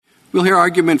We'll hear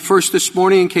argument first this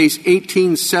morning in Case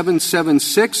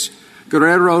 18-776,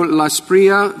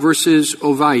 Guerrero-Lasprilla versus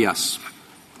Ovallas.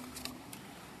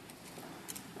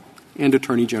 And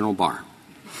Attorney General Barr.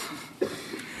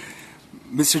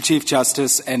 Mr. Chief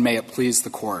Justice, and may it please the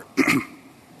Court.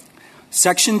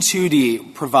 Section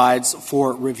 2D provides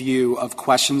for review of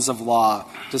questions of law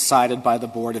decided by the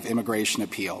Board of Immigration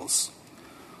Appeals.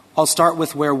 I'll start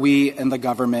with where we and the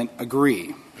government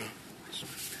agree.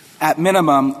 At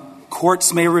minimum,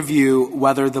 courts may review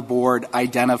whether the board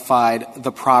identified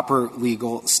the proper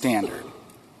legal standard.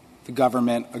 The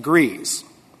government agrees.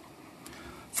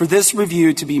 For this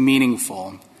review to be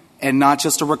meaningful, and not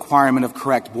just a requirement of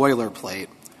correct boilerplate,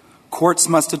 courts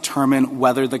must determine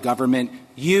whether the government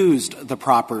used the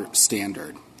proper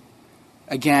standard.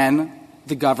 Again,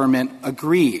 the government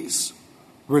agrees.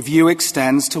 Review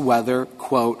extends to whether,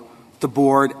 quote, the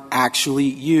board actually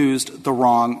used the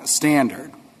wrong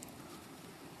standard.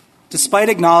 Despite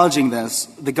acknowledging this,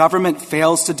 the government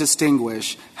fails to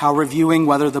distinguish how reviewing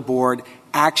whether the board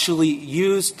actually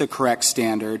used the correct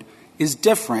standard is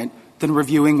different than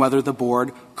reviewing whether the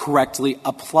board correctly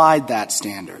applied that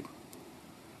standard.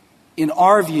 In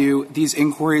our view, these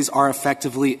inquiries are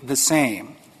effectively the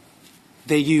same.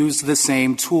 They use the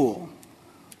same tool,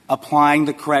 applying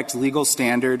the correct legal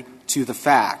standard to the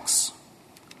facts.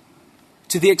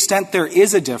 To the extent there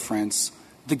is a difference,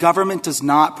 the government does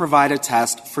not provide a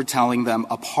test for telling them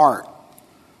apart.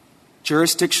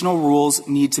 Jurisdictional rules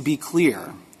need to be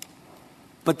clear.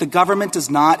 But the government does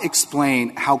not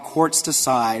explain how courts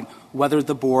decide whether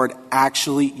the board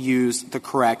actually used the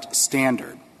correct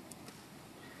standard.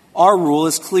 Our rule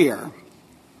is clear.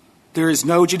 There is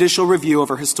no judicial review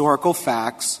over historical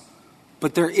facts,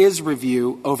 but there is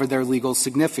review over their legal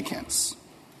significance.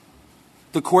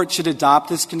 The Court should adopt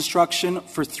this construction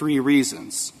for three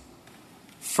reasons.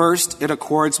 First, it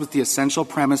accords with the essential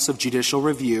premise of judicial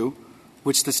review,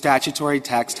 which the statutory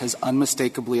text has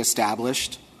unmistakably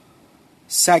established.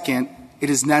 Second, it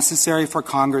is necessary for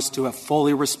Congress to have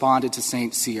fully responded to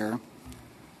St. Cyr.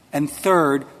 And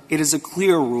third, it is a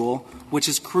clear rule which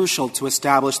is crucial to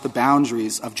establish the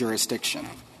boundaries of jurisdiction.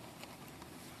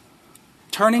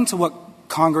 Turning to what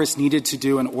Congress needed to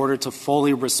do in order to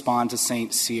fully respond to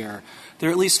St. Cyr, there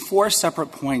are at least four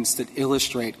separate points that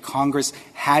illustrate Congress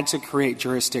had to create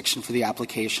jurisdiction for the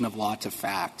application of law to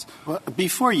fact. Well,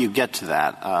 before you get to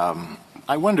that,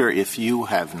 I wonder if you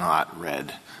have not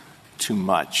read too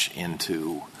much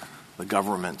into the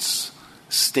government's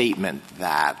statement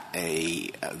that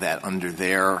that under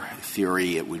their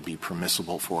theory it would be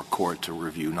permissible for a court to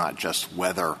review not just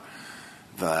whether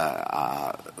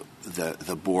the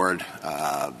board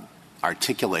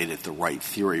articulated the right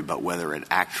theory, but whether it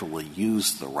actually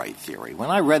used the right theory.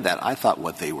 When I read that, I thought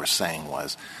what they were saying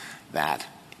was that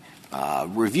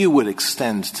review would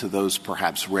extend to those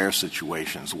perhaps rare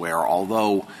situations where,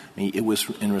 although it was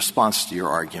in response to your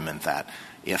argument that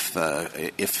if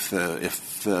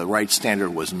the right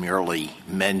standard was merely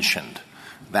mentioned,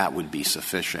 that would be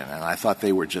sufficient. And I thought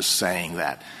they were just saying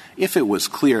that if it was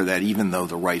clear that even though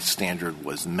the right standard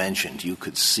was mentioned, you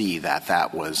could see that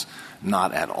that was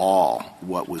not at all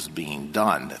what was being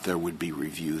done, that there would be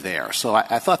review there. So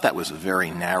I thought that was a very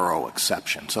narrow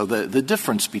exception. So the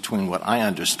difference between what I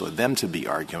understood them to be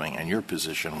arguing and your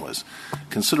position was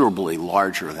considerably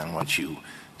larger than what you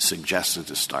suggested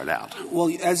to start out. Well,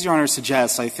 as Your Honor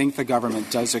suggests, I think the government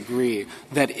does agree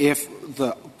that if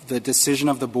the decision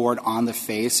of the board on the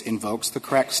face invokes the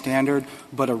correct standard,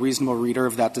 but a reasonable reader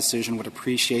of that decision would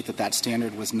appreciate that that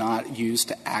standard was not used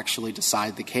to actually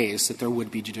decide the case, that there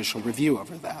would be judicial review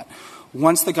over that.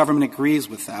 Once the government agrees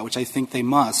with that, which I think they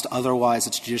must, otherwise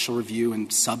it's judicial review in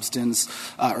substance,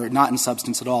 or not in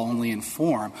substance at all, only in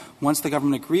form. Once the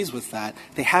government agrees with that,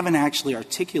 they haven't actually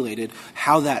articulated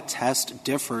how that test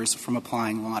differs from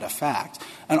applying law to fact.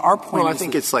 And our point I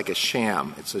think it's like a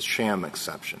sham. It's a sham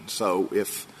exception. So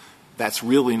if that's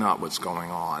really not what's going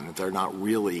on, that they're not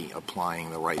really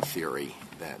applying the right theory,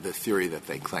 the theory that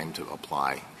they claim to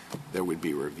apply, there would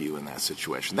be review in that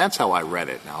situation. That's how I read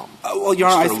it. Now,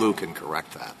 Mr. Liu can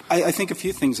correct that. I think a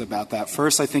few things about that.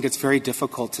 First, I think it's very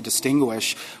difficult to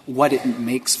distinguish what it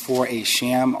makes for a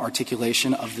sham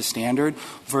articulation of the standard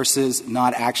versus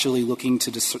not actually looking to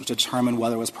determine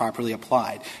whether it was properly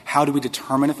applied. How do we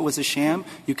determine if it was a sham?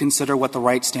 You consider what the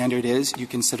right standard is. You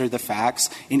consider the facts.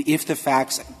 And if the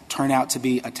facts turn out to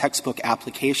be a textbook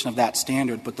application of that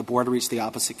standard, but the board reached the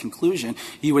opposite conclusion,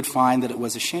 you would find that it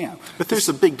was a sham. But there's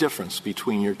a big difference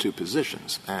between your two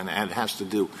positions, and it has to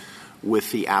do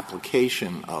with the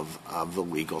application of the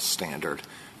legal standard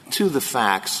to the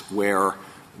facts where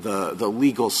the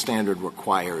legal standard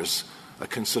requires a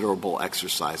considerable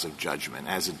exercise of judgment,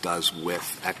 as it does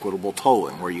with equitable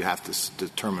tolling, where you have to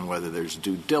determine whether there's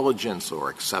due diligence or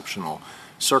exceptional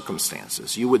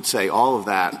circumstances. You would say all of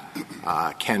that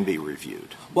can be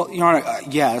reviewed. Well, Your Honor,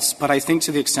 yes, but I think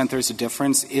to the extent there's a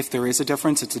difference, if there is a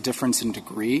difference, it's a difference in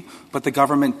degree. But the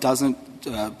government doesn't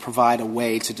provide a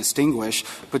way to distinguish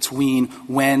between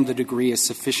when the degree is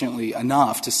sufficiently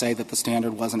enough to say that the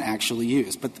standard wasn't actually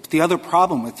used. But the other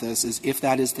problem with this is if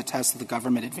that is the test that the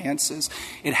government advances,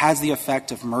 it has the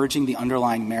effect of merging the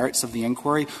underlying merits of the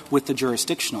inquiry with the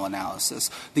jurisdictional analysis.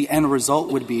 The end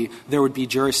result would be there would be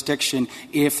jurisdiction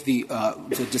if the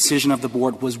decision of the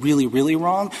board was really, really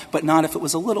wrong, but not if it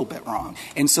was a little bit wrong.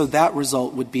 And so that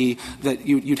result would be that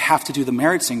you'd have to do the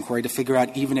merits inquiry to figure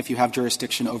out even if you have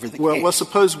jurisdiction over the case. Well,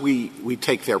 suppose we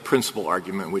take their principal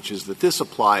argument, which is that this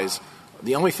applies –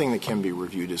 the only thing that can be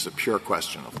reviewed is a pure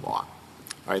question of law.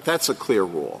 All right, that's a clear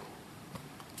rule.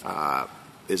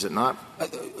 Is it not?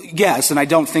 Yes, and I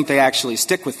don't think they actually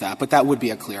stick with that, but that would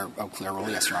be a clear rule,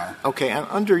 yes, Your Honor. Okay, and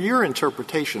under your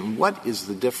interpretation, what is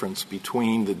the difference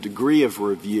between the degree of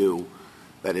review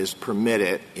that is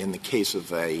permitted in the case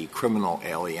of a criminal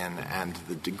alien and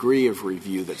the degree of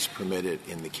review that's permitted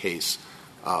in the case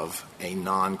of a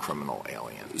non-criminal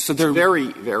alien? So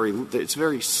it's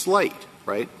very slight,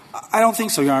 right? I don't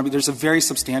think so, Your Honor. There's a very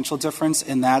substantial difference,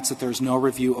 and that's that there's no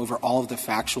review over all of the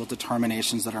factual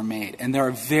determinations that are made. And there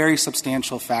are very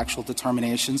substantial factual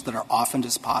determinations that are often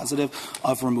dispositive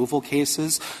of removal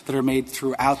cases that are made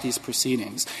throughout these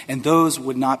proceedings. And those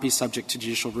would not be subject to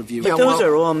judicial review. But those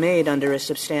are all made under a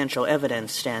substantial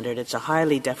evidence standard. It's a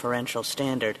highly deferential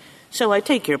standard. So I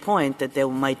take your point that there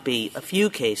might be a few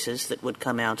cases that would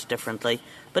come out differently,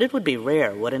 but it would be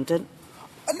rare, wouldn't it?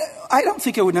 I don't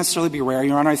think it would necessarily be rare,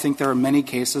 Your Honor. I think there are many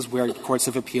cases where courts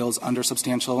of appeals under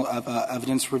substantial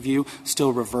evidence review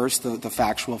still reverse the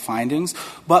factual findings.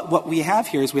 But what we have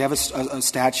here is we have a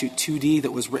statute 2D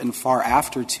that was written far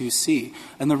after 2C.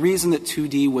 And the reason that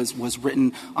 2D was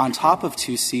written on top of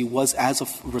 2C was as a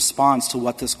response to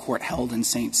what this Court held in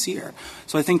St. Cyr.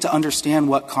 So I think to understand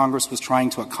what Congress was trying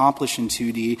to accomplish in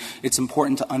 2D, it's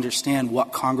important to understand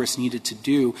what Congress needed to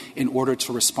do in order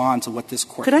to respond to what this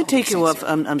Court held in St. Cyr. Could I take you off?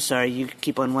 I'm sorry. You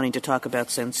keep on wanting to talk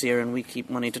about St. Cyr, and we keep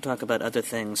wanting to talk about other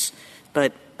things.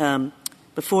 But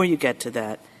before you get to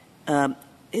that,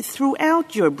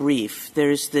 throughout your brief,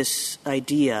 there's this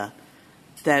idea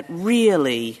that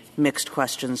really mixed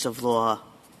questions of law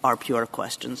are pure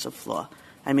questions of law.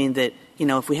 I mean that,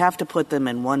 if we have to put them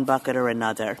in one bucket or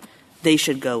another, they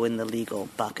should go in the legal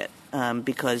bucket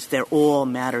because they're all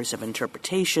matters of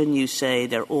interpretation, you say.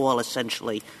 They're all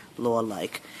essentially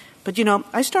law-like. But,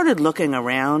 I started looking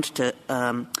around to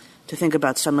think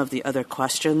about some of the other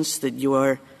questions that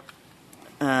your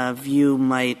view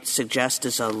might suggest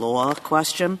as a law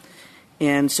question.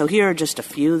 And so here are just a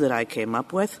few that I came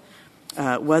up with.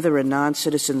 Whether a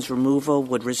non-citizen's removal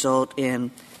would result in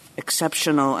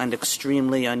exceptional and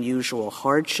extremely unusual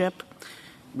hardship,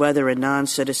 whether a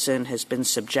non-citizen has been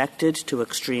subjected to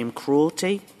extreme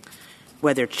cruelty,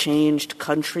 whether changed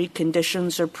country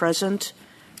conditions are present.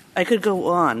 I could go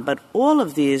on, but all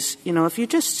of these, if you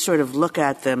just sort of look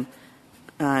at them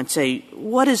and say,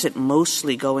 what is it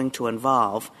mostly going to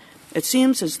involve, it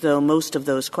seems as though most of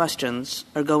those questions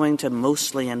are going to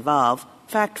mostly involve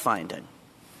fact-finding.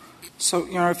 So,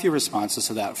 a few responses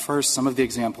to that. First, some of the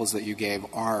examples that you gave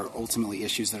are ultimately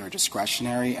issues that are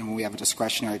discretionary, and when we have a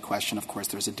discretionary question, of course,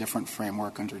 there's a different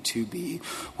framework under 2B,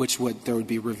 there would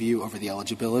be review over the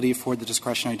eligibility for the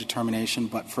discretionary determination,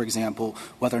 but, for example,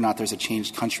 whether or not there's a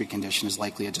changed country condition is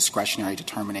likely a discretionary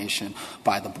determination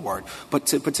by the board. But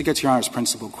to get to Your Honor's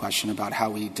principal question about how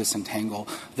we disentangle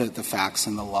the facts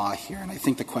and the law here, and I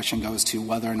think the question goes to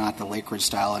whether or not the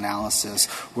Lakeridge-style analysis,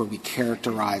 where we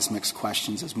characterize mixed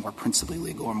questions as more principally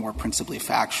legal or more principally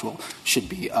factual, should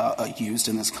be used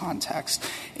in this context.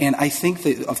 And I think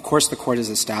that, of course, the Court has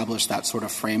established that sort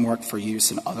of framework for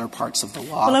use in other parts of the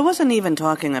law. Well, I wasn't even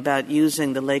talking about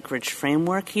using the Lakeridge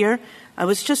framework here. I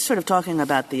was just sort of talking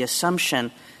about the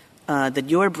assumption that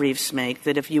your briefs make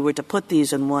that if you were to put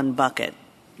these in one bucket,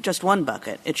 just one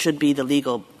bucket, it should be the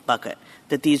legal bucket,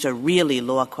 that these are really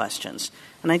law questions.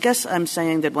 And I guess I'm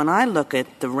saying that when I look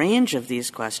at the range of these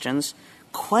questions,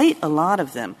 quite a lot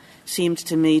of them seemed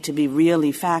to me to be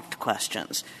really fact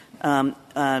questions.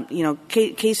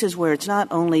 Cases where it's not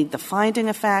only the finding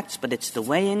of facts, but it's the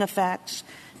weighing of facts,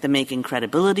 the making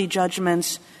credibility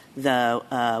judgments,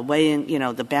 the weighing,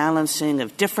 the balancing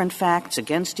of different facts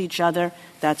against each other,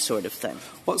 that sort of thing.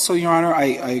 Well, so, Your Honor, I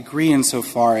agree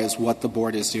insofar as what the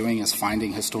board is doing is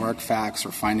finding historic facts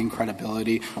or finding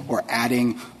credibility or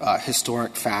adding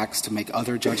historic facts to make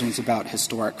other judgments about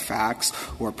historic facts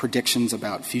or predictions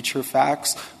about future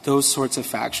facts. Those sorts of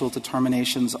factual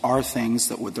determinations are things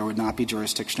that there would not be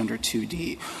jurisdiction under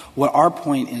 2D. What our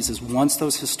point is once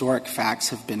those historic facts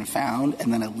have been found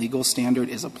and then a legal standard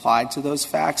is applied to those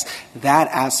facts, that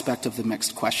aspect of the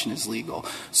mixed question is legal.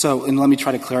 So, and let me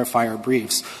try to clarify our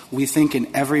briefs. We think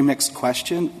in every mixed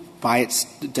question, by its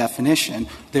definition,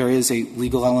 there is a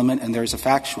legal element and there is a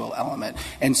factual element.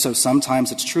 And so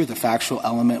sometimes it's true the factual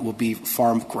element will be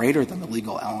far greater than the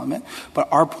legal element. But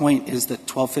our point is that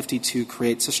 1252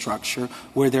 creates a structure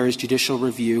where there is judicial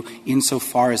review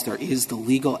insofar as there is the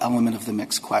legal element of the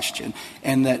mixed question.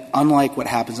 And that unlike what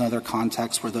happens in other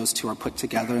contexts where those two are put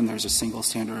together and there's a single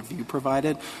standard review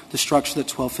provided, the structure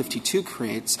that 1252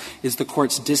 creates is the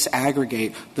courts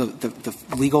disaggregate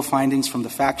the legal findings from the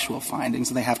factual findings,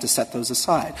 and they have to set those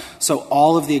aside. So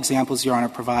all of the examples Your Honor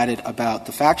provided about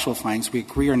the factual findings we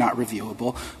agree are not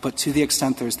reviewable, but to the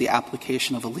extent there's the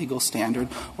application of a legal standard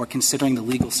or considering the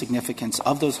legal significance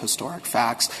of those historic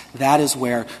facts, that is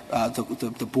where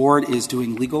the board is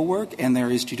doing legal work and there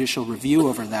is judicial review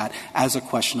over that as a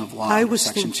question of law. I was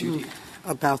Section thinking 2D.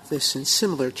 about this in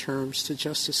similar terms to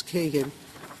Justice Kagan,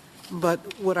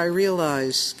 but what I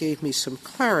realized gave me some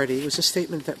clarity was a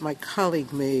statement that my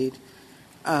colleague made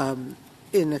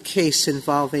in a case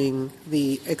involving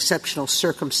the exceptional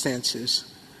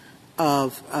circumstances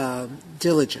of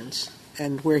diligence,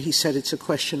 and where he said it's a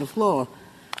question of law,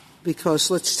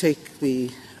 because let's take the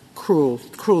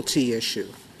cruelty issue.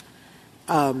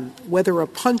 Whether a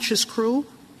punch is cruel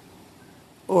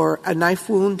or a knife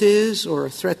wound is or a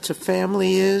threat to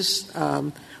family is,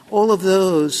 all of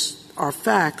those are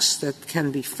facts that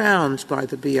can be found by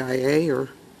the BIA or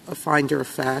a finder of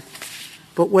fact.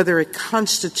 But whether it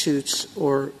constitutes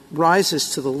or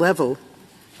rises to the level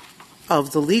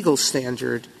of the legal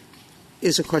standard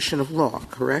is a question of law,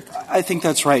 correct? I think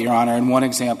that's right, Your Honor. And one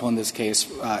example in this case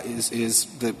is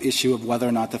the issue of whether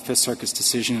or not the Fifth Circuit's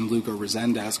decision in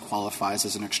Lugo-Resendez qualifies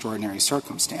as an extraordinary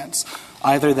circumstance.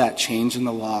 Either that change in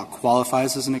the law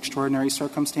qualifies as an extraordinary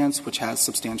circumstance, which has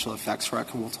substantial effects for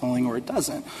equitable tolling, or it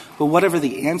doesn't. But whatever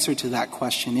the answer to that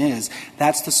question is,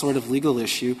 that's the sort of legal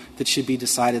issue that should be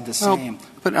decided the same.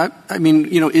 But I mean,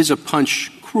 is a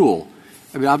punch cruel?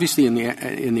 I mean, obviously, in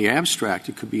the abstract,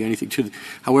 it could be anything.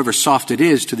 However soft it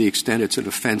is, to the extent it's an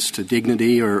offense to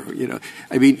dignity, or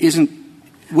I mean,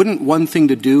 wouldn't one thing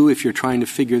to do if you're trying to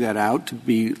figure that out to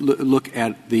be look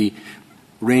at the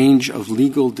range of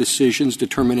legal decisions,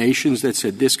 determinations that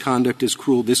said this conduct is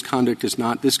cruel, this conduct is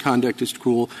not, this conduct is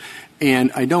cruel,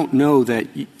 and I don't know that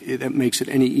that makes it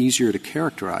any easier to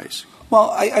characterize.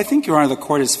 Well, I think, Your Honor, the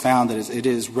Court has found that it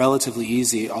is relatively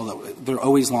easy, although they're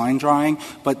always line drawing,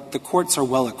 but the courts are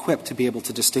well equipped to be able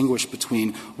to distinguish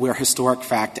between where historic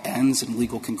fact ends and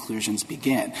legal conclusions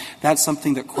begin. That's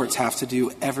something that courts have to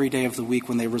do every day of the week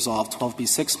when they resolve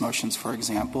 12b6 motions, for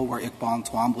example, where Iqbal and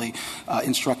Twombly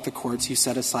instruct the courts you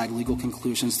set aside legal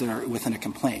conclusions that are within a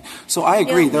complaint. So I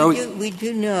agree. We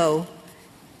do know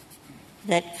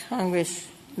that Congress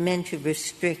meant to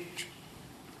restrict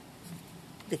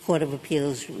the Court of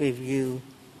Appeals review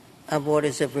of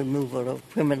orders of removal of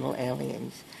criminal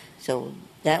aliens. So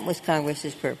that was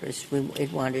Congress's purpose.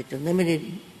 It wanted a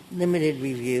limited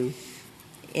review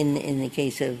in the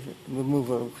case of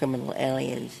removal of criminal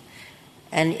aliens.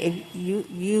 And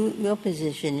your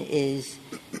position is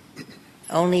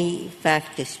only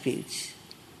fact disputes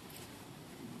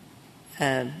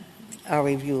are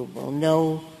reviewable.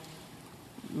 No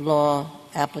law,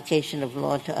 application of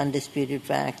law to undisputed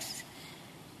facts.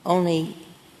 Only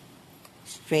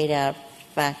straight-out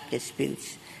fact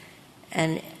disputes.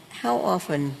 And how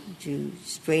often do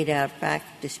straight-out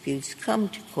fact disputes come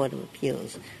to Court of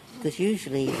Appeals? Because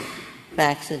usually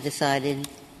facts are decided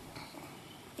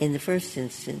in the first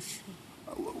instance.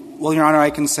 Well, Your Honor, I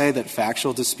can say that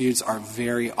factual disputes are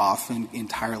very often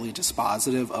entirely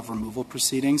dispositive of removal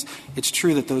proceedings. It's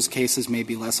true that those cases may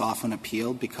be less often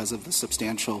appealed because of the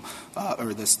substantial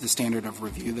or the standard of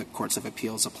review that courts of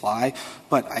appeals apply,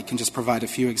 but I can just provide a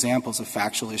few examples of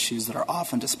factual issues that are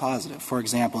often dispositive. For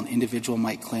example, an individual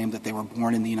might claim that they were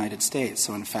born in the United States,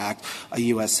 so in fact a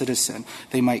U.S. citizen.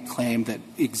 They might claim that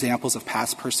examples of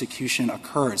past persecution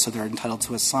occurred, so they're entitled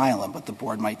to asylum, but the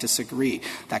board might disagree.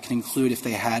 That can include if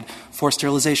they had forced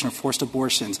sterilization or forced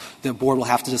abortions, the board will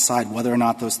have to decide whether or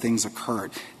not those things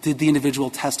occurred. Did the individual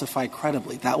testify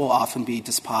credibly? That will often be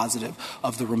dispositive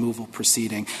of the removal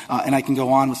proceeding. And I can go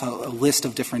on with a list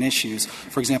of different issues.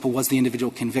 For example, was the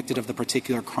individual convicted of the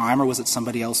particular crime, or was it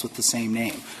somebody else with the same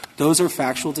name? Those are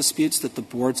factual disputes that the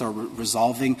boards are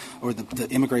resolving, or the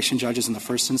immigration judges in the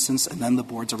first instance, and then the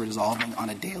boards are resolving on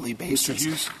a daily basis.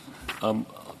 Mr. Hughes,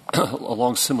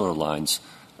 along similar lines,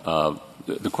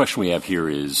 the question we have here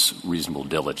is reasonable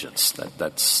diligence.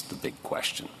 That's the big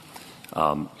question.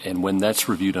 And when that's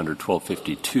reviewed under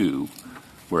 1252,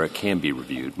 where it can be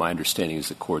reviewed, my understanding is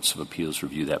that courts of appeals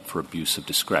review that for abuse of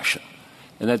discretion.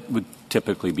 And that would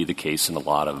typically be the case in a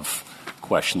lot of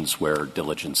questions where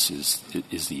diligence is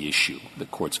the issue. The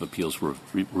courts of appeals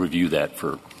review that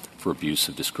for abuse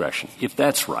of discretion. If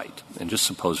that's right, and just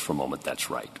suppose for a moment that's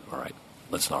right, all right,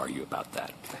 let's not argue about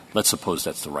that. Let's suppose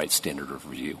that's the right standard of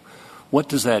review. What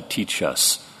does that teach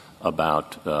us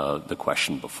about the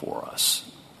question before us?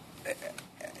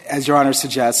 As Your Honor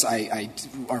suggests,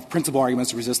 our principal argument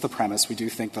is to resist the premise. We do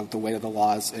think that the weight of the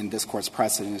laws in this Court's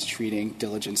precedent is treating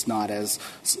diligence not as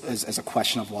a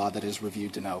question of law that is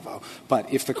reviewed de novo.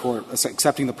 But if the Court,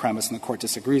 accepting the premise and the Court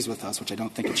disagrees with us, which I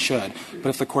don't think it should, but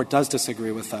if the Court does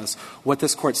disagree with us, what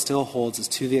this Court still holds is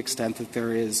to the extent that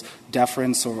there is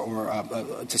deference or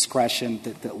discretion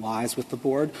that lies with the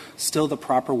Board, still the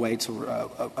proper way to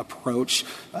approach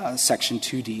Section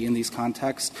 2D in these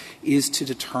contexts is to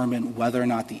determine whether or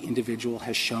not the individual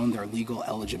has shown their legal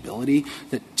eligibility,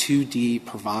 that 2D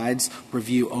provides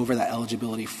review over that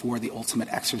eligibility for the ultimate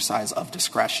exercise of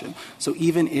discretion. So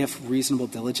even if reasonable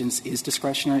diligence is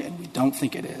discretionary, and we don't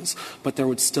think it is, but there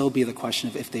would still be the question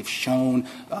of if they've shown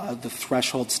the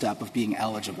threshold step of being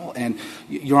eligible. And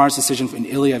Your Honor's decision in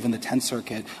Iliev in the Tenth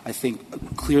Circuit, I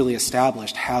think, clearly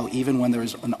established how even when there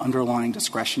is an underlying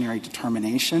discretionary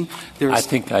determination, there's — I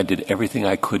think I did everything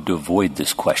I could to avoid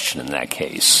this question in that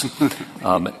case.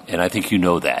 And I think you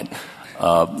know that.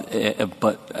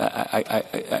 But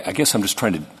I guess I'm just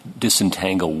trying to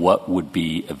disentangle what would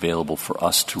be available for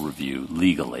us to review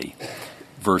legally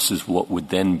versus what would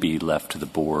then be left to the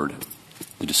Board,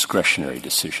 the discretionary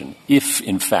decision, if,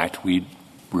 in fact, we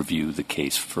review the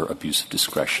case for abuse of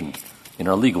discretion in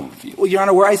our legal review. Well, Your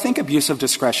Honor, where I think abuse of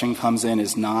discretion comes in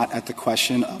is not at the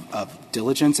question of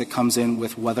diligence. It comes in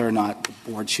with whether or not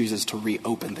the Board chooses to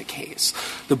reopen the case.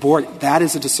 The Board — that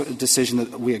is a decision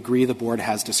that we agree the Board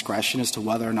has discretion as to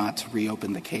whether or not to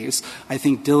reopen the case. I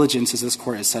think diligence, as this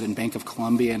Court has said in Bank of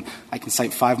Columbia, and I can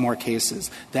cite 5 more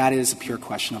cases, that is a pure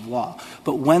question of law.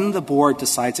 But when the Board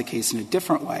decides a case in a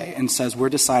different way and says we're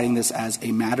deciding this as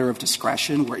a matter of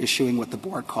discretion, we're issuing what the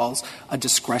Board calls a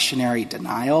discretionary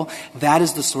denial, that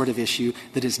is the sort of issue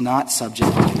that is not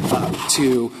subject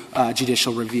to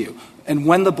judicial review. And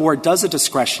when the Board does a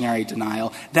discretionary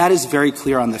denial, that is very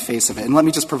clear on the face of it. And let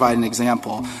me just provide an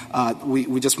example.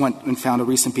 We just went and found a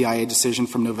recent BIA decision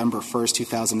from November 1st,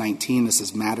 2019. This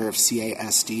is matter of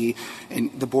CASD.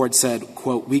 And the Board said,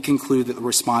 quote, "We conclude that the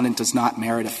respondent does not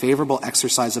merit a favorable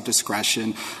exercise of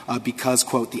discretion because,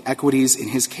 quote, the equities in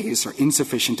his case are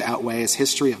insufficient to outweigh his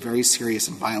history of very serious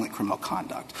and violent criminal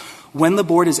conduct." When the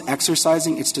Board is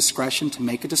exercising its discretion to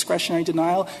make a discretionary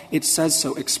denial, it says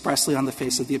so expressly on the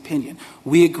face of the opinion.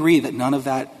 We agree that none of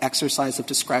that exercise of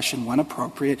discretion, when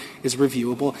appropriate, is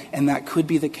reviewable, and that could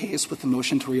be the case with the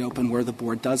motion to reopen where the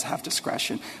Board does have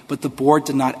discretion. But the Board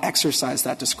did not exercise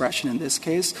that discretion in this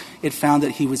case. It found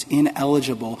that he was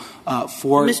ineligible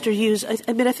for — Mr. Hughes,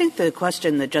 I mean, I think the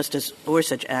question that Justice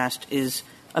Gorsuch asked is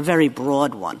a very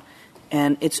broad one.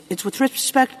 And it's with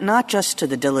respect not just to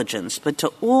the diligence, but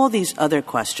to all these other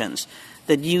questions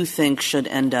that you think should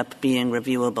end up being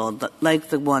reviewable, like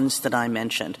the ones that I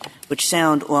mentioned, which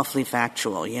sound awfully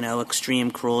factual, you know, extreme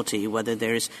cruelty, whether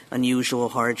there's unusual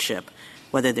hardship,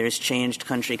 whether there's changed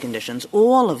country conditions.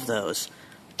 All of those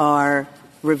are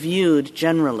reviewed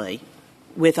generally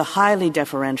with a highly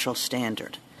deferential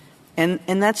standard. And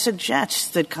that suggests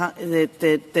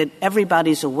that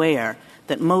everybody's aware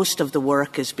that most of the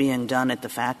work is being done at the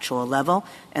factual level,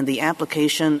 and the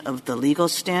application of the legal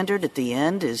standard at the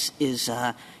end is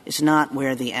not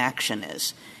where the action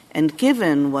is. And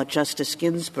given what Justice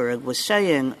Ginsburg was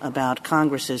saying about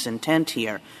Congress's intent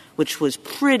here, which was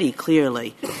pretty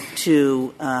clearly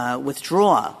to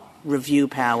withdraw review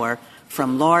power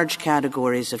from large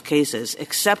categories of cases,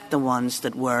 except the ones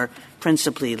that were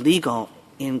principally legal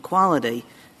in quality,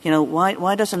 you know,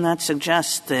 why doesn't that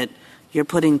suggest that you're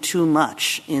putting too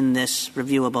much in this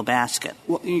reviewable basket?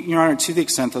 Well, Your Honor, to the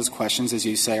extent those questions, as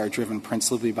you say, are driven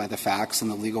principally by the facts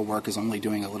and the legal work is only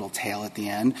doing a little tail at the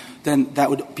end, then that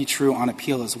would be true on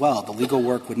appeal as well. The legal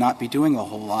work would not be doing a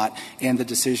whole lot, and the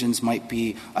decisions might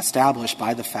be established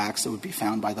by the facts that would be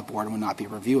found by the board and would not be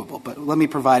reviewable. But let me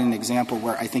provide an example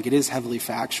where I think it is heavily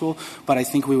factual, but I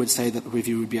think we would say that the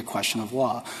review would be a question of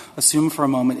law. Assume for a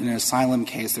moment in an asylum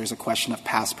case there's a question of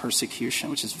past persecution,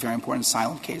 which is very important in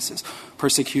asylum cases.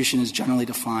 Persecution is generally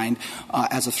defined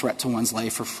as a threat to one's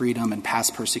life or freedom, and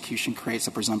past persecution creates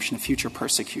a presumption of future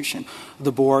persecution.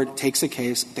 The board takes a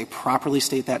case, they properly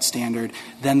state that standard,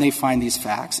 then they find these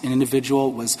facts. An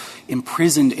individual was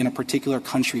imprisoned in a particular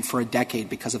country for a decade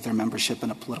because of their membership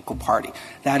in a political party.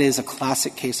 That is a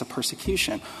classic case of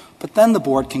persecution. But then the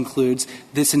board concludes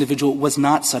this individual was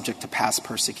not subject to past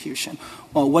persecution.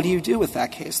 Well, what do you do with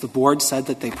that case? The board said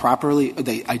that they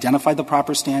identified the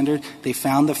proper standard, they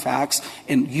found the facts,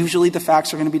 and usually the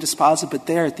facts are going to be dispositive, but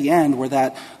there at the end where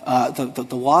that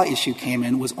the law issue came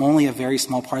in was only a very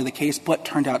small part of the case, but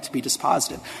turned out to be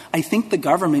dispositive. I think the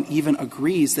government even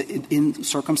agrees that in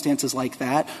circumstances like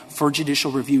that, for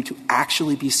judicial review to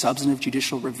actually be substantive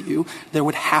judicial review, there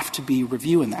would have to be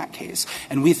review in that case.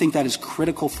 And we think that is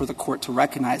critical for the court to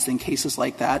recognize that in cases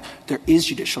like that, there is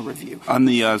judicial review. On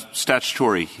the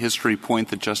statutory history point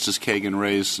that Justice Kagan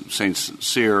raised, St.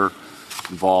 Cyr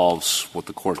involves what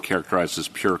the court characterized as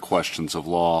pure questions of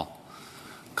law.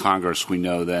 Congress, we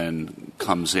know, then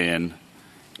comes in,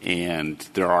 and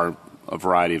there are a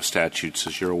variety of statutes,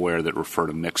 as you're aware, that refer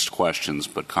to mixed questions,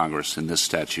 but Congress in this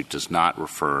statute does not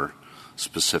refer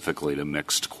specifically to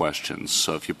mixed questions.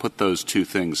 So if you put those two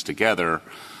things together,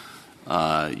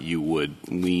 you would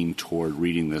lean toward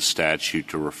reading this statute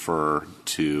to refer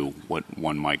to what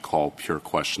one might call pure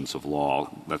questions of law.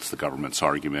 That's the government's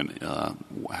argument.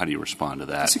 How do you respond to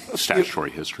that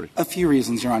statutory history? A few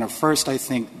reasons, Your Honor. First, I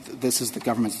think this is the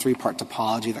government's three-part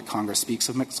topology that Congress speaks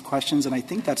of mixed questions, and I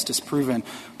think that's disproven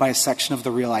by a section of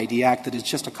the Real ID Act that is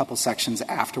just a couple sections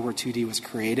after where 2D was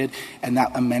created, and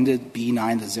that amended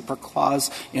B9, the zipper clause,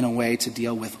 in a way to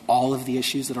deal with all of the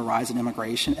issues that arise in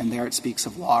immigration, and there it speaks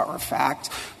of law or fact.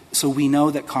 So we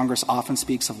know that Congress often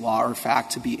speaks of law or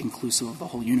fact to be inclusive of the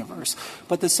whole universe.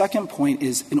 But the second point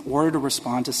is, in order to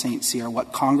respond to St. Cyr,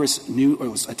 what Congress knew or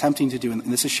was attempting to do, and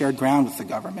this is shared ground with the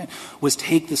government, was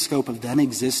take the scope of then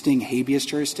existing habeas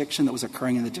jurisdiction that was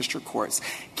occurring in the district courts,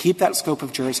 keep that scope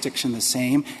of jurisdiction the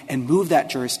same, and move that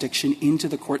jurisdiction into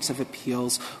the courts of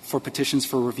appeals for petitions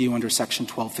for review under Section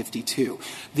 1252.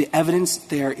 The evidence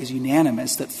there is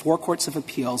unanimous that 4 courts of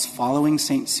appeals following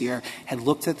St. Cyr had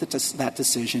looked at that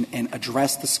decision and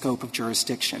addressed the scope of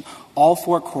jurisdiction. All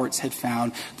 4 courts had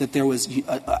found that there was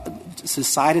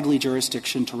decidedly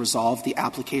jurisdiction to resolve the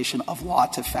application of law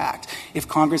to fact. If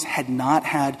Congress had not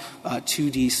had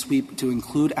 2D sweep to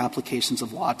include applications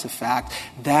of law to fact,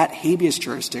 that habeas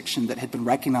jurisdiction that had been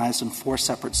recognized in 4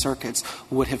 separate circuits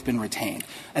would have been retained.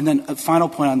 And then a final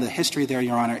point on the history there,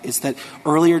 Your Honor, is that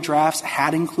earlier drafts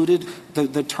had included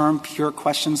the term pure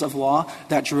questions of law.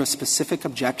 That drew a specific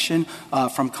objection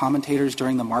from commentators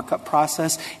during the markup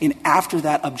process. And after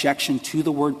that objection to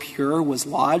the word pure was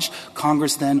lodged,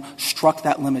 Congress then struck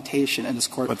that limitation in this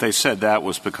court. But they said that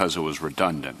was because it was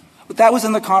redundant. But that was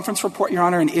in the conference report, Your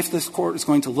Honor, and if this Court is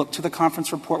going to look to the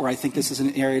conference report, where I think this is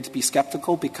an area to be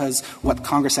skeptical because what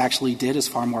Congress actually did is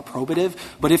far more probative,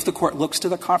 but if the Court looks to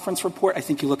the conference report, I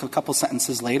think you look a couple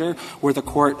sentences later where the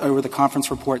conference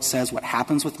report says what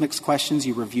happens with mixed questions,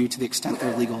 you review to the extent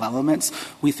they're legal elements.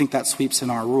 We think that sweeps in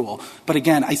our rule. But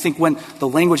again, I think when the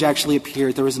language actually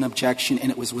appeared, there was an objection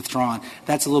and it was withdrawn.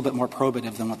 That's a little bit more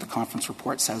probative than what the conference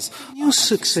report says. Can you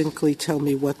succinctly tell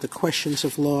me what the questions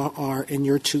of law are in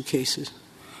your 2 cases?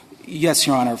 Yes,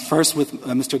 Your Honor. First, with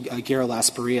Mr.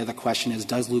 Guerra-Lasparilla, the question is,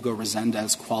 does Lugo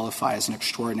Resendez qualify as an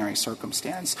extraordinary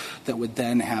circumstance that would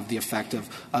then have the effect of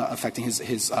affecting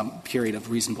his period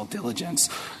of reasonable diligence?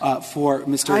 For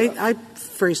Mr. I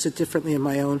phrased it differently in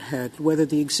my own head, whether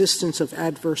the existence of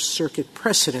adverse circuit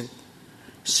precedent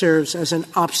serves as an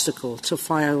obstacle to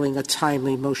filing a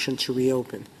timely motion to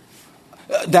reopen.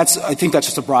 I think that's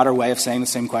just a broader way of saying the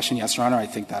same question. Yes, Your Honor. I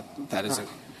think that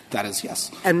is yes.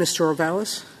 And Mr.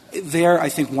 Orvalis? There, I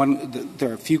think there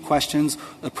are a few questions.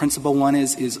 The principal one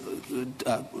is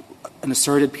an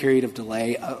asserted period of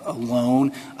delay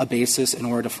alone a basis in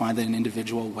order to find that an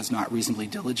individual was not reasonably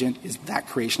diligent? Is that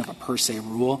creation of a per se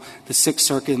rule? The Sixth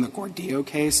Circuit in the Gordillo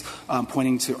case,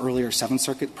 pointing to earlier Seventh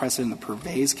Circuit precedent in the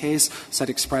Purvey's case, said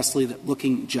expressly that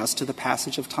looking just to the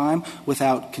passage of time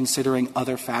without considering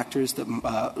other factors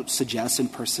that suggest a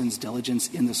person's diligence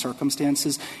in the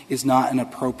circumstances is not an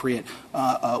appropriate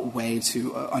way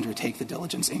to undertake the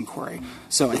diligence inquiry.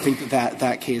 So I think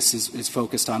that case is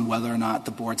focused on whether or not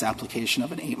the board's application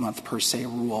of an 8-month per se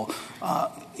rule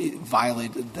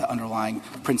violated the underlying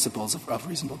principles of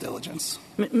reasonable diligence.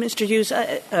 Mr. Hughes,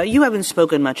 you haven't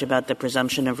spoken much about the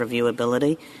presumption of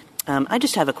reviewability. I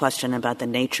just have a question about the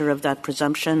nature of that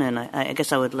presumption, and I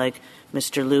guess I would like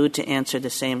Mr. Liu to answer the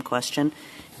same question.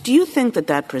 Do you think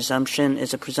that presumption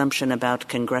is a presumption about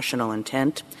congressional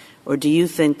intent, or do you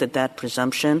think that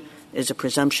presumption is a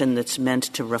presumption that's meant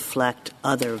to reflect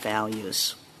other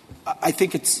values? I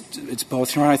think it's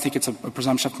both, Your Honor. I think it's a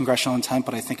presumption of congressional intent,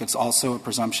 but I think it's also a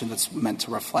presumption that's meant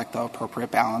to reflect the appropriate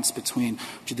balance between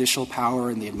judicial power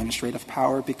and the administrative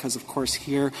power, because, of course,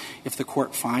 here, if the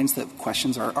court finds that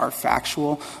questions are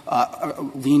factual,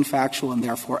 lean factual, and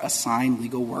therefore assign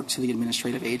legal work to the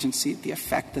administrative agency, the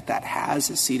effect that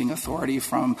has is ceding authority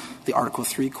from the Article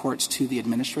III courts to the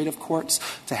administrative courts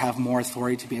to have more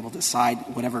authority to be able to decide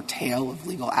whatever tail of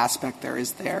legal aspect there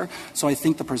is there. So I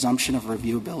think the presumption of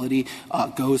reviewability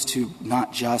goes to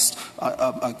not just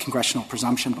a congressional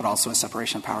presumption, but also a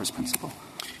separation of powers principle.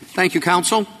 Thank you,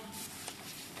 counsel.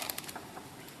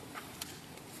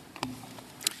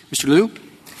 Mr. Liu.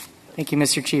 Thank you,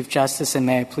 Mr. Chief Justice, and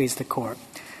may I please the Court.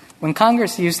 When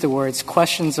Congress used the words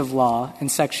questions of law in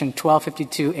Section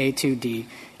 1252A2D,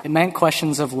 it meant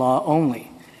questions of law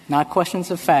only, not questions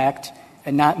of fact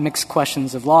and not mixed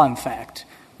questions of law and fact.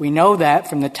 We know that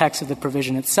from the text of the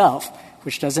provision itself,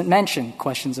 which doesn't mention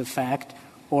questions of fact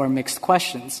or mixed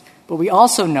questions. But we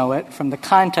also know it from the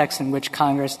context in which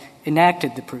Congress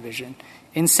enacted the provision.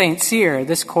 In St. Cyr,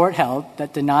 this Court held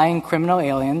that denying criminal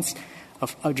aliens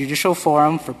a judicial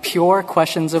forum for pure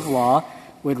questions of law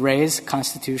would raise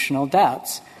constitutional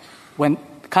doubts. When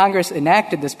Congress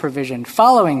enacted this provision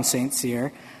following St.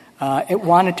 Cyr, it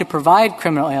wanted to provide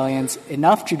criminal aliens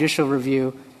enough judicial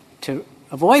review to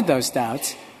avoid those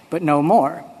doubts, but no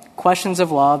more. Questions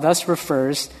of law thus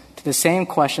refers to the same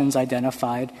questions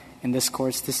identified in this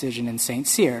Court's decision in St.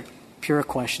 Cyr, pure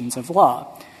questions of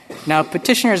law. Now,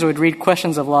 petitioners would read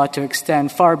questions of law to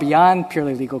extend far beyond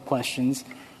purely legal questions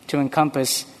to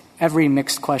encompass every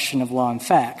mixed question of law and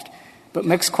fact. But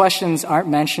mixed questions aren't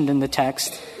mentioned in the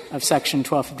text of Section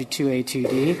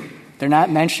 1252A2D. They're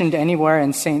not mentioned anywhere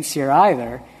in St. Cyr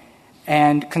either.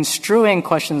 And construing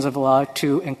questions of law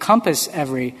to encompass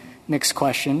every mixed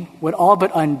question would all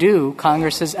but undo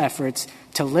Congress's efforts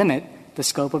to limit the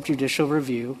scope of judicial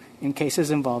review in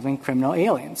cases involving criminal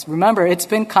aliens. Remember, it's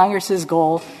been Congress's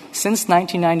goal since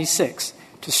 1996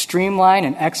 to streamline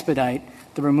and expedite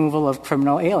the removal of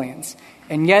criminal aliens.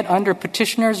 And yet, under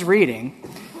petitioners' reading,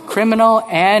 criminal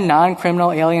and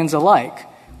non-criminal aliens alike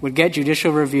would get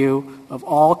judicial review of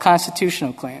all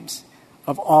constitutional claims,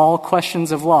 of all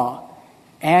questions of law,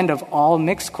 and of all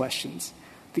mixed questions.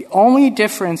 The only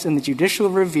difference in the judicial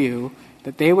review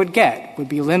that they would get would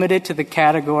be limited to the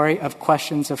category of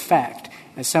questions of fact,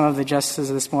 as some of the justices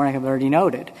this morning have already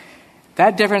noted.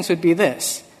 That difference would be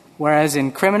this. Whereas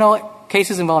in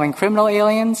cases involving criminal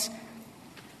aliens,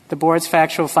 the board's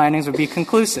factual findings would be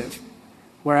conclusive.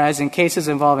 Whereas in cases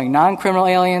involving non-criminal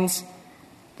aliens,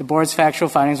 the board's factual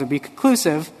findings would be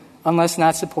conclusive unless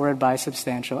not supported by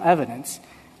substantial evidence.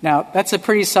 Now, that's a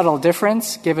pretty subtle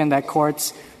difference, given that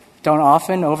courts don't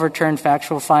often overturn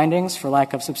factual findings for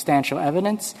lack of substantial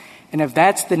evidence. And if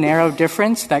that's the narrow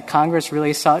difference that Congress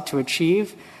really sought to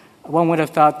achieve, one would have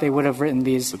thought they would have written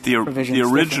these provisions. The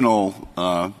original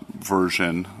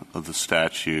version of the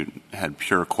statute had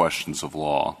pure questions of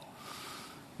law.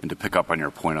 And to pick up on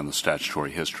your point on the statutory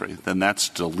history, then that's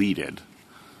deleted.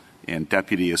 And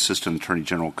Deputy Assistant Attorney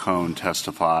General Cohn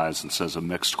testifies and says a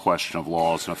mixed question of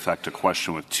law is in effect a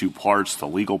question with two parts, the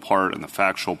legal part and the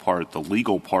factual part. The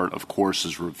legal part, of course,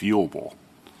 is reviewable.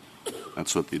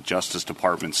 That's what the Justice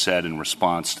Department said in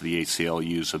response to the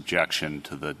ACLU's objection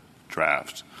to the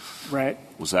draft. Right.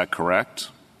 Was that correct?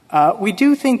 We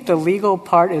do think the legal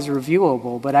part is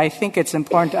reviewable, but I think it's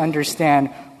important to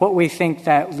understand what we think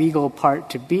that legal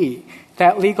part to be.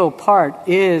 That legal part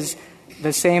is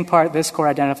the same part this Court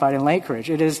identified in Lakeridge.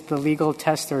 It is the legal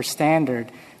test or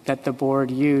standard that the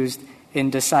board used in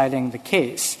deciding the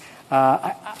case.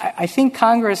 I think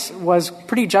Congress was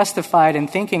pretty justified in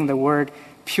thinking the word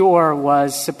pure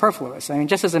was superfluous. I mean,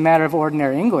 just as a matter of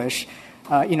ordinary English,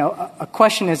 a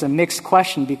question is a mixed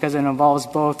question because it involves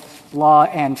both law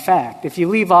and fact. If you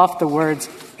leave off the words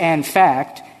and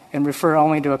fact and refer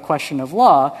only to a question of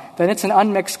law, then it's an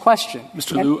unmixed question.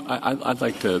 Mr. Liu, I'd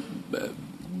like to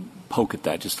poke at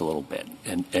that just a little bit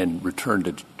and return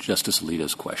to Justice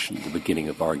Alito's question at the beginning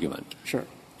of argument. Sure.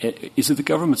 Is it the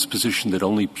government's position that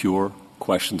only pure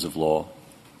questions of law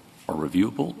are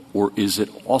reviewable, or is it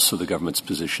also the government's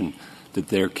position that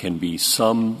there can be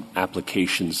some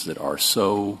applications that are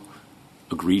so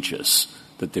egregious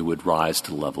that they would rise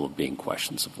to the level of being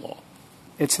questions of law?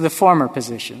 It's the former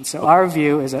position. So our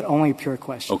view is that only pure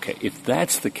questions. Okay. If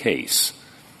that's the case,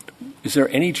 is there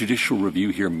any judicial review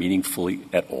here meaningfully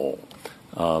at all?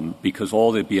 Because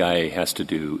all the BIA has to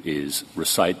do is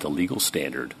recite the legal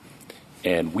standard,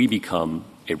 and we become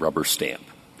a rubber stamp.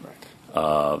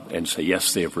 And say,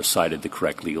 yes, they have recited the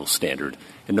correct legal standard.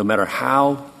 And no matter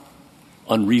how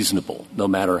unreasonable, no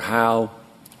matter how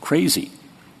crazy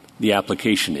the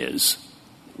application is,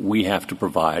 we have to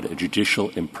provide a judicial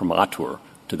imprimatur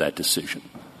to that decision.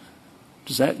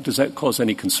 Does that cause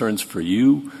any concerns for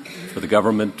you, for the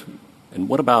government? And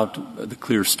what about the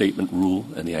clear statement rule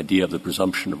and the idea of the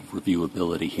presumption of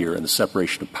reviewability here and the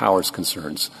separation of powers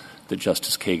concerns that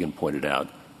Justice Kagan pointed out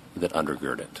that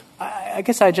undergird it? I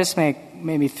guess I just make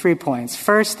maybe 3 points.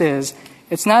 First is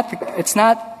it's not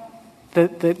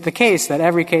the case that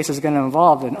every case is going to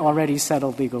involve an already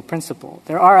settled legal principle.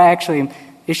 There are actually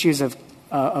issues of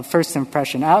first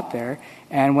impression out there,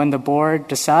 and when the board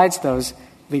decides those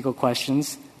legal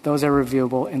questions, those are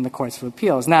reviewable in the courts of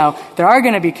appeals. Now, there are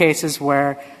going to be cases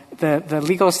where the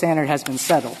legal standard has been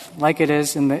settled, like it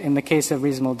is in the case of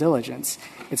reasonable diligence.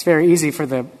 It's very easy for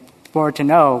the board to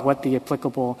know what the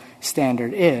applicable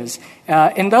standard is.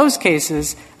 In those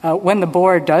cases, when the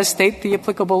board does state the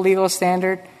applicable legal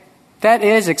standard, that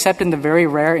is, except in the very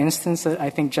rare instance that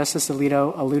I think Justice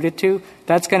Alito alluded to,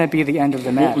 that's going to be the end of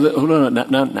the matter.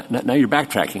 Now you're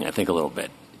backtracking, I think, a little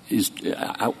bit.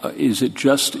 Is it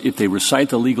just if they recite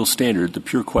the legal standard, the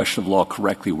pure question of law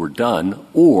correctly were done,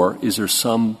 or is there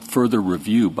some further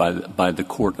review by the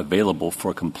court available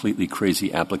for completely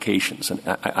crazy applications? And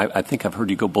I think I've heard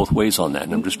you go both ways on that,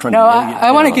 and I'm just trying to. No,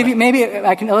 I want to give you. Maybe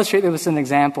I can illustrate it with an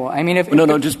example. I mean,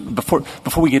 just before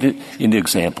we get into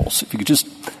examples, if you could just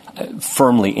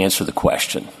firmly answer the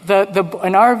question.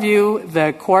 In our view,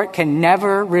 the court can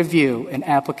never review an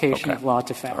application of law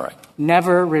to fact. All right.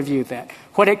 Never review that.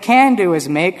 What it can do is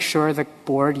make sure the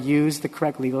board used the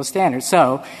correct legal standard.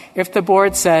 So if the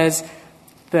board says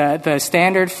the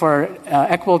standard for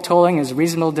equitable tolling is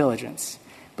reasonable diligence,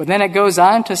 but then it goes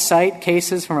on to cite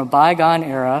cases from a bygone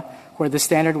era where the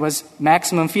standard was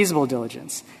maximum feasible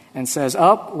diligence and says,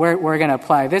 we're going to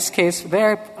apply this case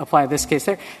there, apply this case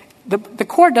there. The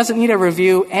court doesn't need to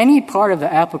review any part of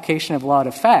the application of law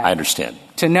to fact. I understand.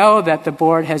 To know that the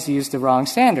board has used the wrong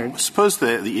standard. Suppose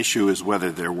the issue is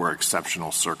whether there were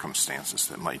exceptional circumstances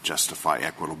that might justify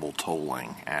equitable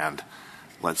tolling, and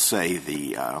let's say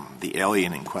the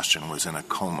alien in question was in a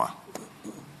coma.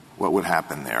 What would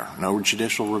happen there? No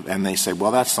judicial and they say,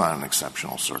 well, that's not an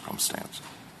exceptional circumstance.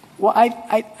 Well,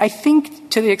 I think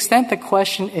to the extent the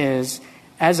question is,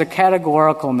 as a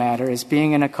categorical matter, is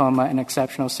being in a coma an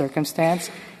exceptional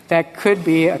circumstance, that could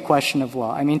be a question of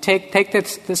law. I mean, take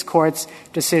this court's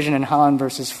decision in Holland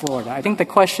versus Florida. I think the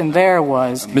question there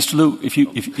was... Mr. Liu,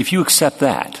 if you accept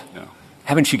that,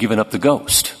 haven't you given up the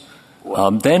ghost?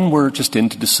 Then we're just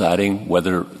into deciding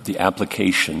whether the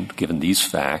application, given these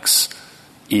facts,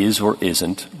 is or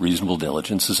isn't reasonable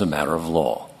diligence as a matter of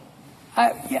law.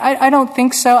 I don't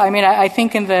think so. I mean, I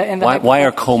think in the why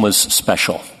are comas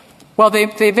special? Well, they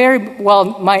very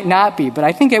well might not be, but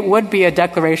I think it would be a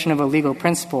declaration of a legal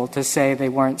principle to say they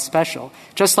weren't special.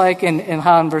 Just like in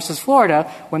Holland versus Florida,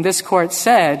 when this court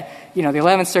said, the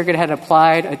 11th Circuit had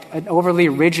applied an overly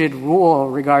rigid rule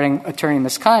regarding attorney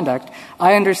misconduct,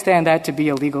 I understand that to be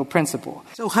a legal principle.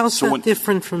 So how's that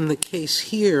different from the case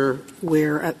here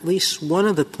where at least one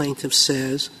of the plaintiffs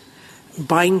says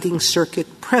binding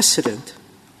circuit precedent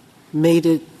made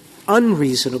it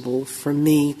unreasonable for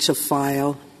me to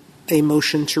file a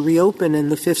motion to reopen, and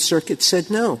the Fifth Circuit said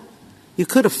no. You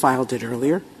could have filed it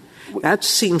earlier. That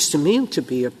seems to me to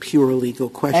be a pure legal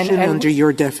question under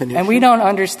your definition. And we don't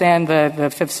understand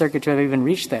the Fifth Circuit to have even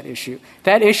reached that issue.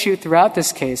 That issue throughout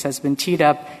this case has been teed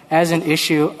up as an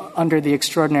issue under the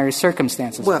extraordinary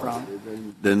circumstances of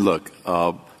wrong. Then look,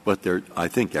 what I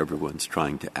think everyone's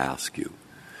trying to ask you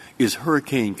is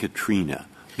Hurricane Katrina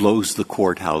blows the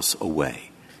courthouse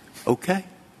away. Okay?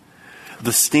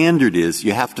 The standard is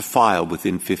you have to file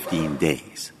within 15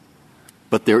 days.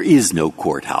 But there is no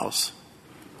courthouse.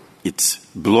 It's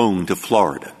blown to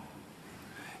Florida.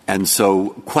 And so,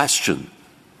 question,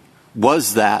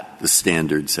 was that, the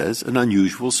standard says, an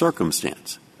unusual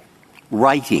circumstance?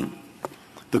 Writing.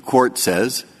 The court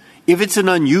says, if it's an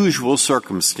unusual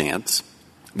circumstance,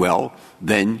 well,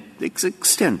 then it's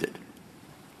extended.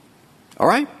 All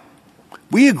right?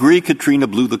 We agree Katrina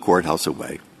blew the courthouse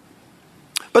away.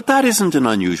 But that isn't an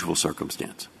unusual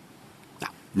circumstance. Now,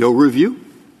 no review.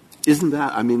 Isn't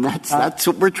that? I mean, that's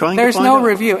what we're trying to There's find no out.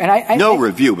 review. And no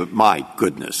review, but my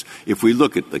goodness. If we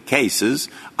look at the cases,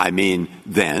 I mean,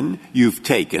 then you've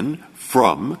taken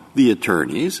from the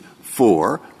attorneys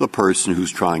for the person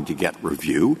who's trying to get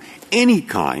review any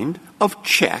kind of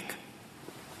check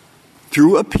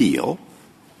through appeal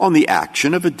on the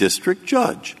action of a district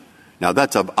judge. Now,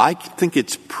 I think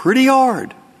it's pretty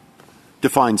hard to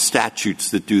find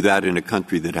statutes that do that in a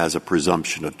country that has a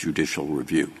presumption of judicial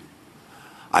review.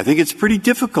 I think it's pretty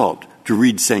difficult to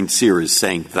read St. Cyr as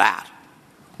saying that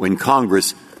when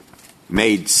Congress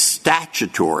made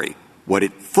statutory what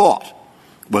it thought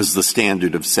was the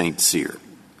standard of St. Cyr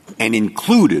and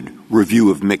included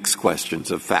review of mixed questions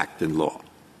of fact and law.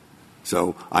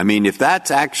 So, I mean, if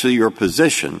that's actually your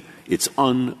position, it's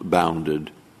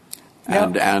unbounded.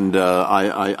 And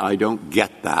I don't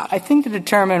get that. I think to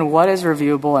determine what is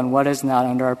reviewable and what is not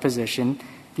under our position,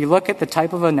 you look at the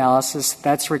type of analysis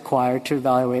that's required to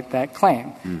evaluate that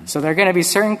claim. So there are going to be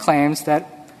certain claims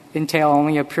that entail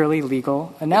only a purely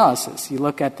legal analysis. You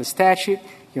look at the statute,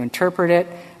 you interpret it.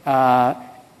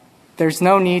 There's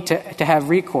no need to have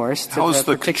recourse to the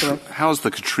particular. How is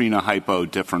the Katrina hypo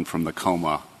different from the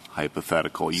coma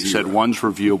hypothetical? You said one's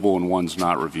reviewable and one's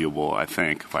not reviewable, I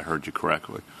think, if I heard you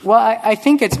correctly. Well, I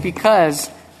think it's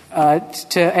because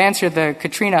to answer the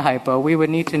Katrina hypo, we would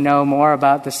need to know more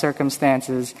about the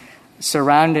circumstances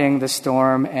surrounding the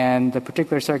storm and the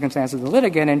particular circumstances of the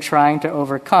litigant in trying to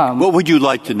overcome. What would you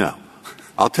like to know?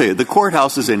 I'll tell you, the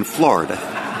courthouse is in Florida.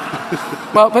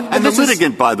 And the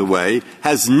litigant, by the way,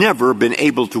 has never been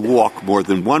able to walk more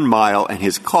than 1 mile, and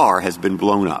his car has been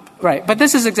blown up. Right. But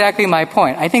this is exactly my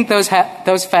point. I think those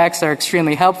facts are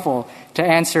extremely helpful to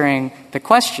answering the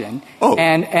question. Oh.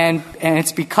 And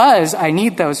it's because I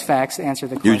need those facts to answer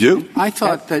the question. You do? I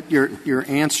thought that your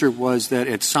answer was that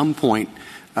at some point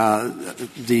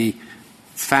the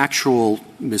factual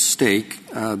mistake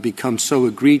becomes so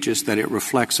egregious that it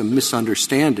reflects a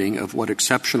misunderstanding of what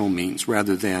exceptional means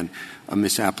rather than a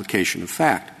misapplication of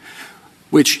fact,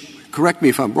 which, correct me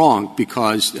if I'm wrong,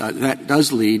 because that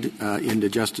does lead into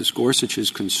Justice Gorsuch's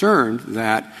concern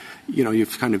that,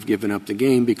 you've kind of given up the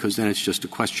game because then it's just a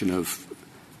question of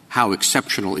how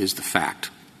exceptional is the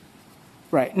fact.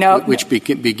 Right. Now, which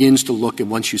begins to look,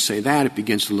 and once you say that, it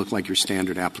begins to look like your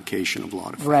standard application of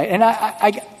law. Right. And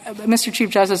Mr. Chief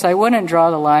Justice, I wouldn't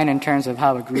draw the line in terms of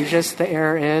how egregious the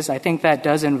error is. I think that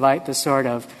does invite the sort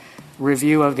of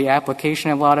review of the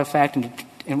application of law to fact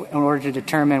in order to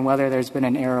determine whether there's been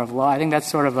an error of law. I think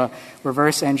that's sort of a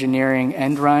reverse engineering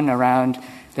end run around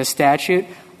the statute.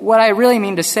 What I really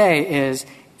mean to say is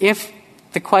if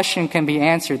the question can be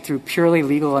answered through purely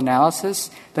legal analysis,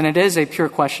 then it is a pure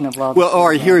question of law. Well, all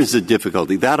right, here is the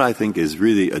difficulty. That, I think, is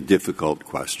really a difficult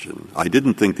question. I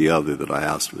didn't think the other that I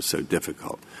asked was so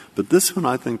difficult. But this one,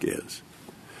 I think, is.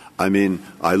 I mean,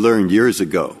 I learned years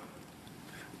ago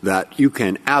that you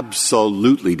can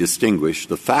absolutely distinguish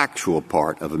the factual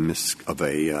part of a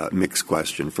mixed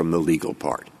question from the legal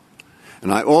part.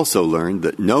 And I also learned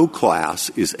that no class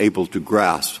is able to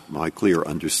grasp my clear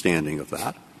understanding of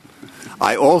that.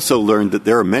 I also learned that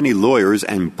there are many lawyers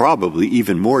and probably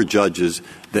even more judges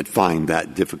that find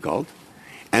that difficult.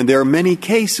 And there are many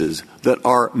cases that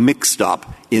are mixed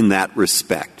up in that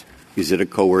respect. Is it a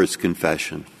coerced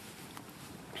confession?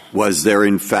 Was there,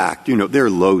 in fact, there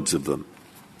are loads of them.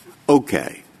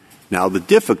 Okay. Now, the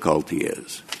difficulty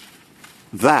is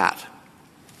that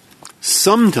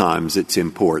sometimes it's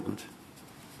important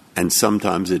and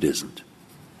sometimes it isn't.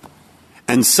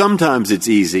 And sometimes it's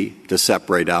easy to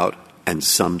separate out, and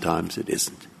sometimes it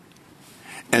isn't.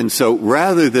 And so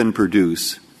rather than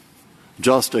produce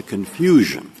just a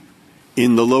confusion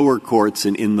in the lower courts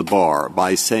and in the bar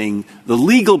by saying the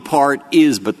legal part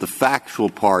is but the factual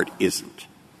part isn't,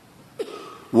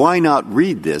 why not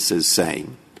read this as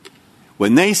saying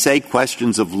when they say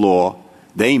questions of law,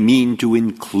 they mean to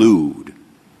include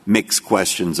mixed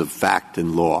questions of fact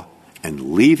and law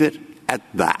and leave it at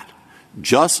that.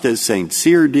 Just as St.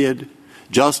 Cyr did,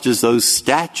 just as those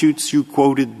statutes you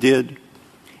quoted did,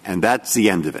 and that's the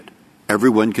end of it.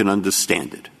 Everyone can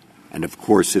understand it. And, of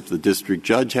course, if the district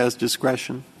judge has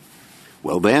discretion,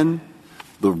 well, then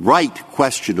the right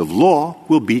question of law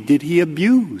will be, did he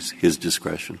abuse his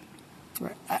discretion?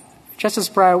 Right. Justice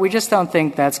Breyer, we just don't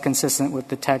think that's consistent with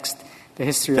the text, the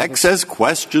history of the text says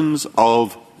questions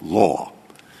of law.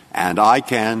 And I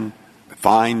can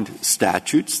find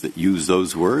statutes that use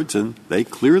those words, and they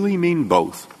clearly mean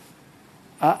both,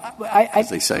 as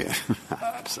they say.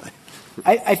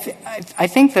 I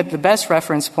think that the best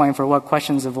reference point for what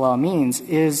questions of law means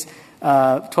is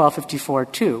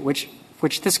 1254-2,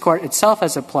 which this Court itself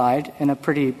has applied in a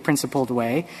pretty principled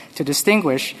way to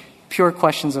distinguish pure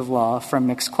questions of law from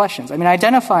mixed questions. I mean,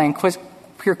 identifying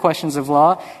pure questions of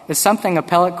law is something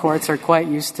appellate courts are quite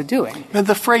used to doing. Now,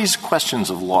 the phrase questions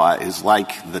of law is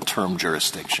like the term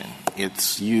jurisdiction.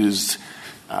 It's used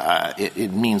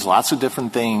it means lots of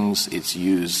different things. It's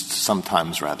used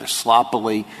sometimes rather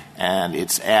sloppily, and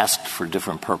it's asked for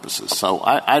different purposes. So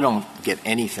I don't get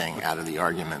anything out of the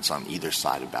arguments on either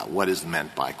side about what is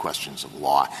meant by questions of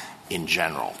law in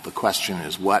general. The question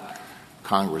is what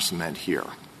Congress meant here.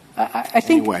 I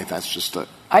think, anyway, that's just a...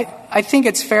 I think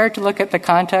it's fair to look at the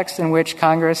context in which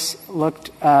Congress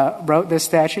wrote this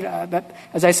statute.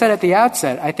 As I said at the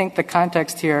outset, I think the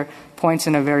context here points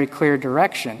in a very clear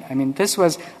direction. I mean, this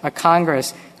was a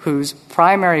Congress whose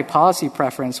primary policy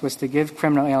preference was to give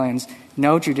criminal aliens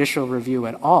no judicial review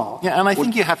at all. Yeah, and I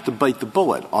think you have to bite the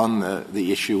bullet on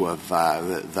the issue of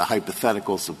the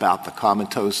hypotheticals about the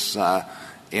comatose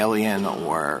alien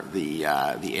or the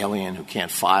alien who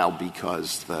can't file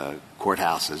because the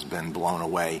courthouse has been blown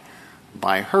away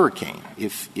by a hurricane.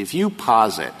 If you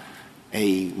posit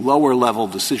a lower-level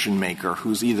decision-maker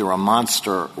who's either a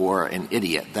monster or an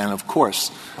idiot, then, of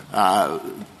course,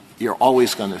 you're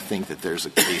always going to think that there's a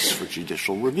case for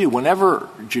judicial review. Whenever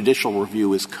judicial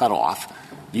review is cut off,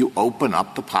 you open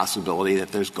up the possibility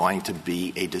that there's going to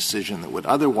be a decision that would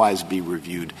otherwise be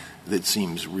reviewed that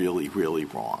seems really, really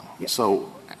wrong. Yeah. So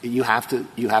you have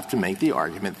to make the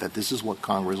argument that this is what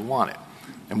Congress wanted.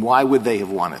 And why would they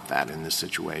have wanted that in this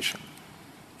situation?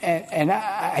 And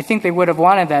I think they would have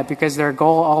wanted that because their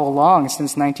goal all along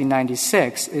since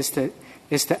 1996 is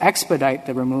to expedite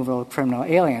the removal of criminal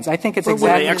aliens. I think it's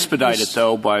exactly... They expedite it,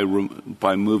 though,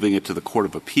 by moving it to the Court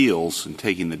of Appeals and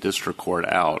taking the district court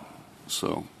out.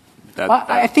 So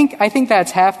I think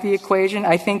that's half the equation.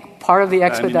 I think part of the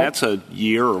expedite... I mean, that's a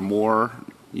year or more,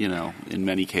 in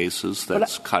many cases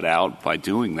that's cut out by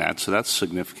doing that. So that's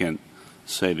significant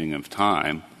saving of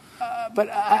time. But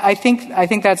I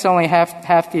think that's only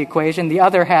half the equation. The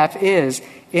other half is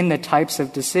in the types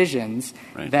of decisions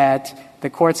that the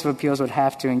courts of appeals would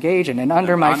have to engage in. And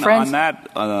under my friends... On that,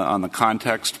 on the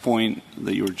context point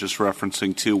that you were just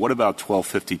referencing to, what about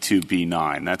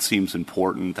 1252b9? That seems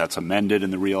important. That's amended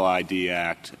in the Real ID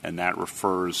Act, and that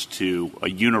refers to a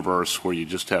universe where you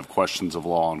just have questions of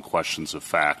law and questions of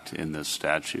fact in this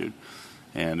statute.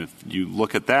 And if you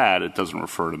look at that, it doesn't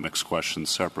refer to mixed questions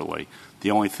separately.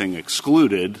 The only thing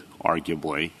excluded,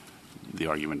 arguably, the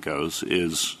argument goes,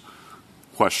 is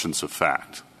questions of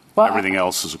fact. Well, everything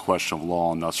else is a question of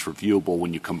law and thus reviewable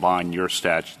when you combine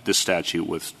this statute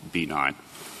with B9.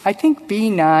 I think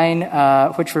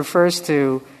B9, which refers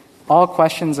to all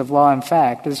questions of law and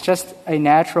fact, is just a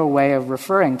natural way of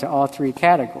referring to all three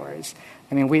categories.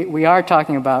 I mean, we are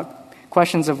talking about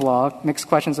questions of law, mixed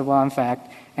questions of law and fact,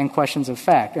 and questions of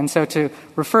fact. And so to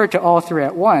refer to all three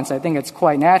at once, I think it's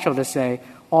quite natural to say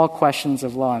all questions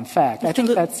of law and fact. I think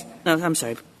that's... No, I'm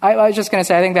sorry. I was just going to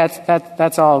say, I think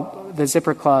that's all the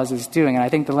zipper clause is doing, and I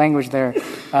think the language there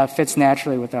fits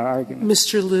naturally with our argument.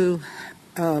 Mr. Liu,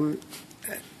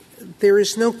 there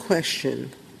is no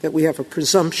question that we have a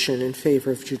presumption in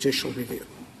favor of judicial review,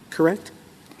 correct?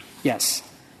 Yes.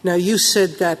 Now, you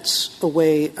said that's a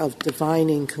way of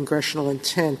divining congressional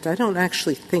intent. I don't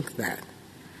actually think that,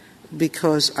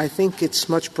 because I think it's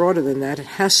much broader than that. It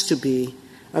has to be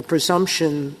a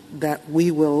presumption that we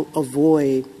will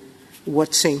avoid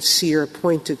what St. Cyr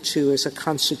pointed to as a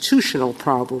constitutional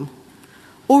problem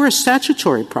or a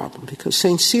statutory problem, because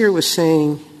St. Cyr was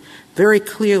saying very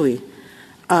clearly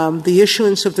the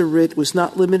issuance of the writ was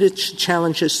not limited to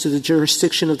challenges to the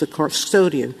jurisdiction of the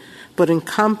custodian, but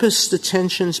encompassed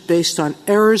detentions based on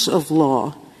errors of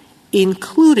law,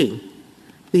 including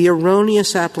the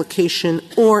erroneous application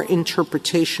or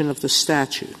interpretation of the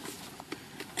statute.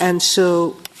 And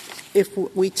so if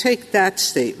we take that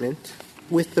statement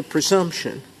with the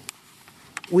presumption,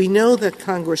 we know that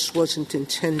Congress wasn't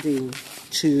intending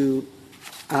to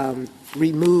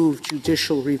remove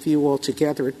judicial review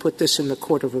altogether. It put this in the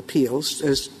Court of Appeals,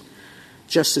 as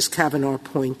Justice Kavanaugh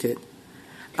pointed.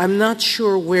 I'm not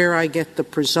sure where I get the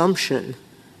presumption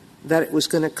that it was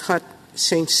going to cut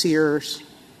St. Cyr's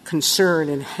concern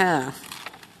in half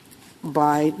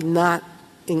by not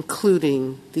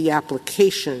including the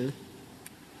application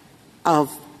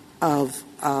of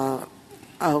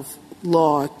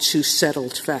law to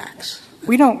settled facts.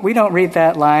 We don't read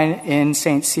that line in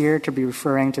St. Cyr to be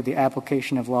referring to the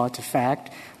application of law to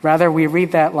fact. Rather, we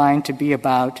read that line to be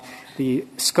about the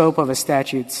scope of a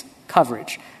statute's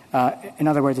coverage. In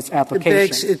other words, its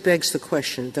application. It begs the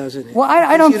question, doesn't it? Well,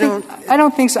 I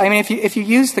don't think so. I mean, if you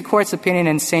use the Court's opinion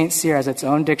in St. Cyr as its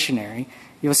own dictionary,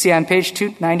 You'll see on page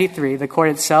 293, the Court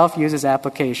itself uses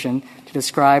application to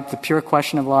describe the pure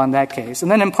question of law in that case.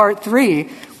 And then in Part 3,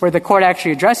 where the Court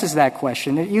actually addresses that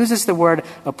question, it uses the word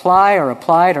apply or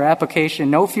applied or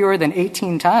application no fewer than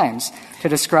 18 times to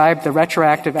describe the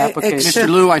retroactive application. Mr.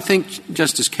 Liu, I think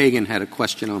Justice Kagan had a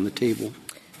question on the table.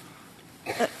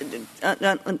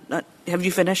 Have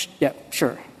you finished? Yeah,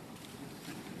 sure.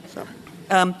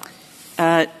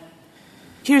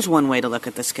 Here's one way to look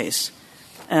at this case.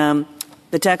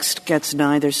 The text gets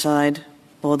neither side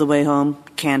all the way home,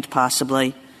 can't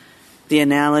possibly. The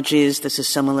analogies, this is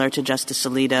similar to Justice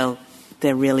Alito.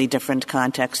 They're really different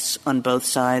contexts on both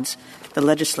sides. The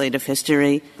legislative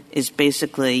history is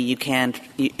basically you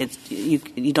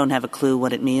don't have a clue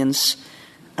what it means.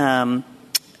 St.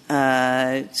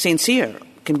 Cyr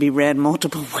can be read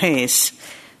multiple ways.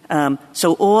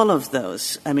 So all of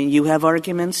those, I mean, you have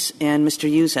arguments and Mr.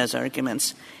 Hughes has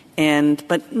arguments,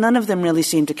 but none of them really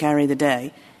seem to carry the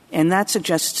day. And that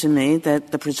suggests to me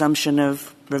that the presumption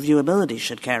of reviewability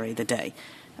should carry the day.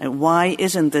 Why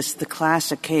isn't this the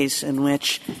classic case in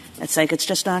which it's like it's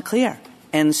just not clear?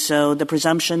 And so the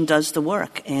presumption does the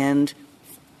work, and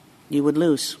you would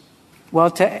lose. Well,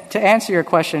 to answer your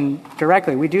question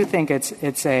directly, we do think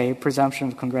it's a presumption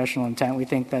of congressional intent. We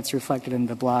think that's reflected in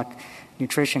the Block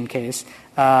nutrition case.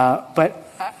 But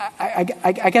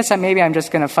I guess maybe I'm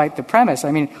just going to fight the premise.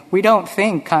 I mean, we don't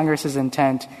think Congress's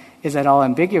intent is at all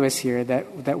ambiguous here,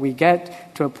 that we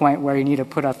get to a point where you need to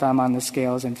put a thumb on the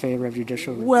scales in favor of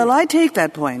judicial review. Well, I take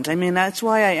that point. I mean, that's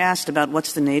why I asked about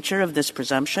what's the nature of this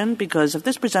presumption, because if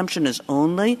this presumption is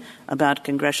only about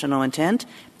congressional intent,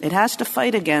 it has to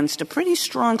fight against a pretty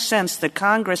strong sense that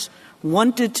Congress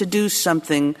wanted to do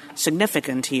something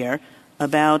significant here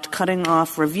about cutting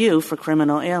off review for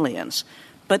criminal aliens.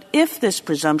 But if this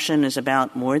presumption is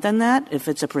about more than that, if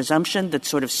it's a presumption that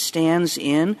sort of stands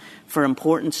in for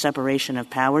important separation of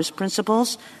powers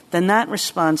principles, then that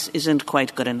response isn't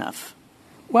quite good enough.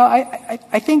 Well,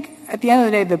 I think at the end of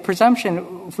the day, the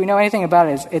presumption, if we know anything about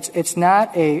it, it's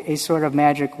not a sort of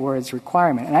magic words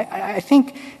requirement. And I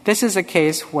think this is a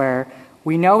case where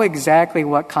we know exactly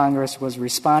what Congress was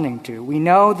responding to. We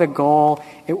know the goal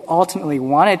it ultimately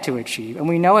wanted to achieve, and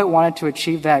we know it wanted to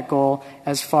achieve that goal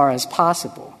as far as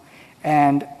possible.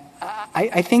 And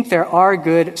I think there are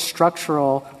good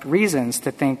structural reasons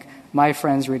to think my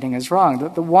friend's reading is wrong.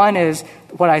 The one is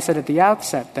what I said at the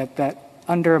outset, that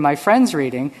under my friend's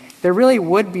reading, there really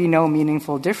would be no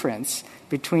meaningful difference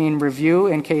between review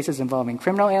in cases involving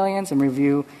criminal aliens and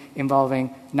review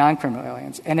involving non-criminal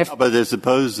aliens. And But I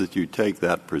suppose that you take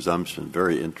that presumption,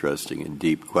 very interesting and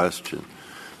deep question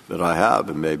that I have,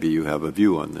 and maybe you have a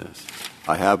view on this.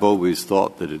 I have always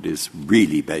thought that it is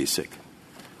really basic.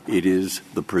 It is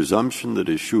the presumption that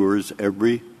assures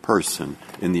every person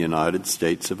in the United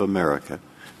States of America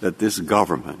that this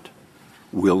government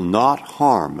will not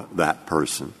harm that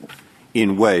person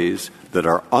in ways that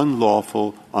are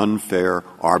unlawful, unfair,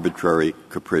 arbitrary,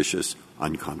 capricious,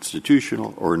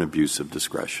 unconstitutional, or an abuse of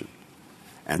discretion.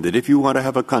 And that if you want to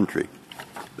have a country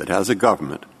that has a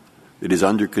government that is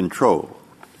under control,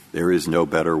 there is no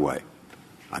better way.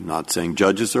 I'm not saying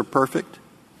judges are perfect,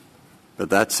 but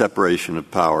that separation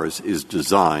of powers is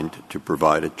designed to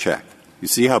provide a check. You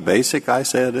see how basic I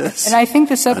say it is? And I think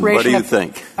the separation and what do you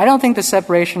think? I don't think the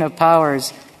separation of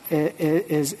powers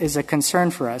is a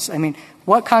concern for us. I mean,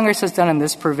 what Congress has done in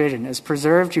this provision is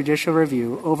preserve judicial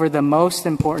review over the most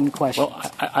important questions.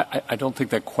 Well, I don't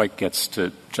think that quite gets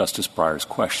to Justice Breyer's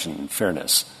question, in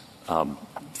fairness.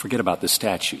 Forget about the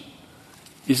statute.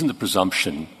 Isn't the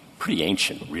presumption pretty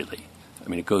ancient, really? I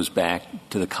mean, it goes back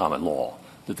to the common law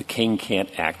that the king can't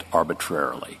act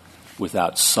arbitrarily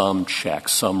without some check,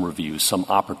 some review, some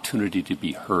opportunity to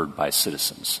be heard by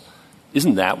citizens.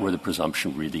 Isn't that where the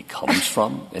presumption really comes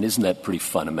from? And isn't that pretty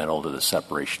fundamental to the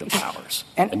separation of powers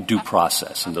and due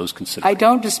process and those considerations? I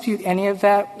don't dispute any of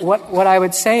that. What I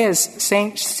would say is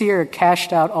St. Cyr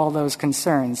cashed out all those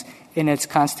concerns in its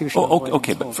constitutional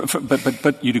okay,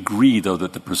 but you'd agree, though,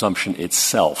 that the presumption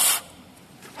itself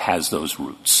has those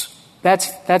roots.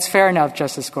 That's fair enough,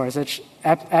 Justice Gorsuch.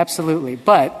 Absolutely.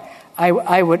 But I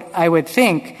would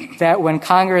think that when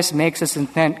Congress makes its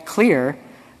intent clear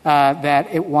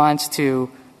that it wants to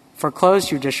foreclose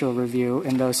judicial review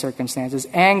in those circumstances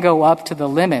and go up to the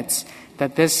limits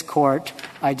that this Court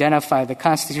identified, the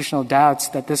constitutional doubts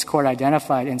that this Court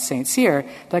identified in St. Cyr,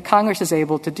 that Congress is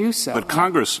able to do so. But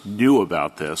Congress knew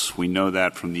about this. We know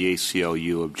that from the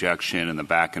ACLU objection and the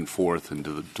back and forth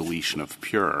into the deletion of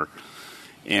pure.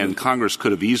 And Congress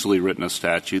could have easily written a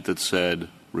statute that said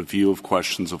review of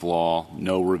questions of law,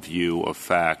 no review of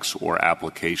facts or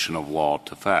application of law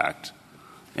to fact.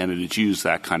 and it had used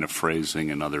that kind of phrasing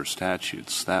in other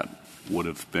statutes, that would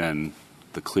have been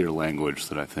the clear language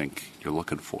that I think you're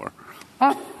looking for.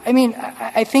 I mean,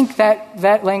 I think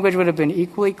that language would have been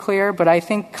equally clear, but I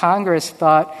think Congress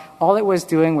thought all it was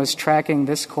doing was tracking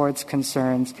this Court's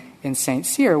concerns in St.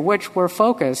 Cyr, which were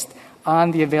focused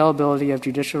on the availability of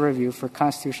judicial review for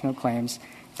constitutional claims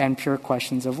and pure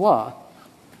questions of law.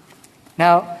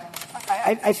 Now,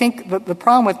 I think the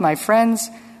problem with my friend's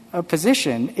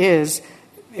position is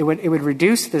it would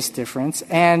reduce this difference,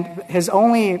 and his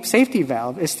only safety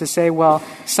valve is to say, well,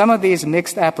 some of these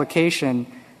mixed application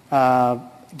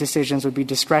decisions would be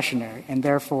discretionary and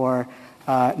therefore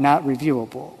not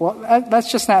reviewable. Well,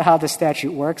 that's just not how the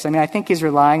statute works. I mean, I think he's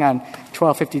relying on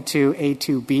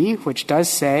 1252A2B, which does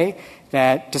say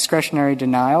that discretionary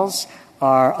denials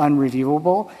are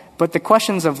unreviewable, but the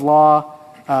questions of law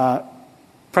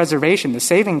preservation, the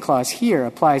saving clause here,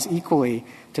 applies equally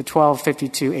to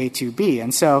 1252A2B.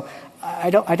 And so I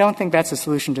don't think that's a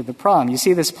solution to the problem. You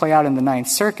see this play out in the Ninth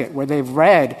Circuit, where they've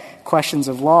read questions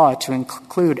of law to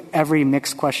include every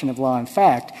mixed question of law and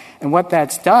fact. And what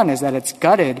that's done is that it's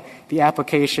gutted the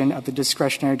application of the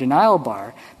discretionary denial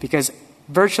bar, because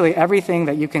virtually everything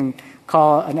that you can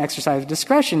call an exercise of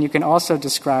discretion, you can also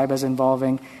describe as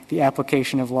involving the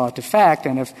application of law to fact.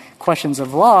 And if questions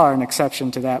of law are an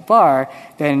exception to that bar,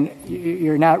 then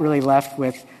you're not really left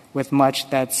with much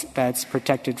that's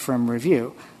protected from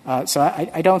review. So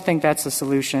I don't think that's a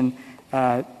solution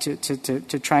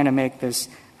to trying to make this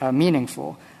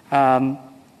meaningful. I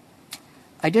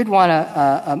did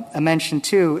want to mention,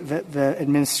 too, the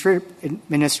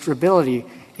administrability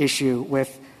issue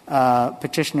with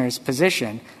petitioner's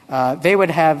position. They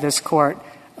would have this court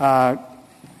have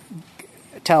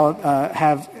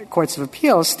courts of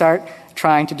appeals start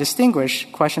trying to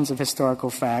distinguish questions of historical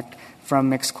fact from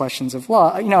mixed questions of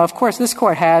law. You know, of course, this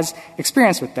Court has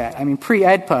experience with that. I mean,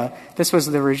 pre-AEDPA, this was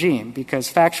the regime, because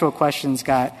factual questions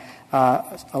got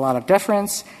a lot of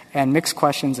deference and mixed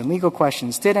questions and legal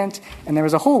questions didn't. And there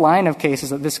was a whole line of cases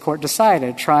that this Court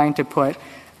decided trying to put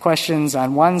questions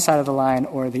on one side of the line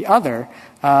or the other.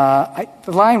 The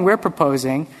line we're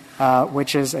proposing,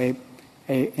 which is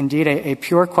indeed a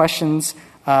pure questions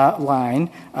line,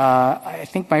 I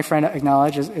think my friend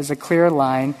acknowledges is a clear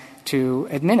line to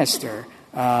administer.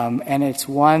 And it's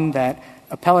one that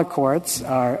appellate courts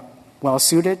are well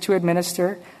suited to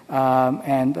administer,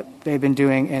 and they've been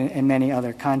doing in many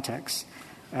other contexts.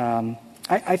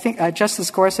 I think Justice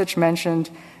Gorsuch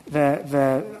mentioned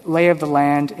the lay of the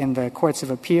land in the courts of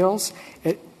appeals.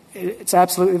 It's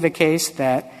absolutely the case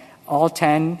that all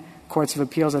 10 courts of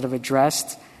appeals that have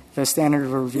addressed the standard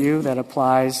of review that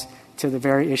applies to the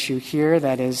very issue here,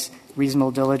 that is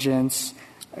reasonable diligence,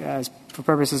 for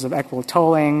purposes of equitable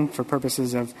tolling, for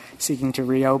purposes of seeking to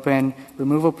reopen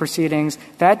removal proceedings,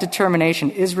 that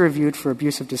determination is reviewed for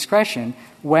abuse of discretion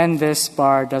when this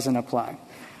bar doesn't apply.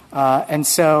 And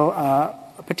so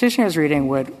a petitioner's reading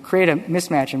would create a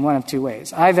mismatch in one of two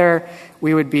ways. Either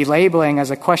we would be labeling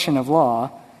as a question of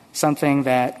law something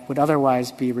that would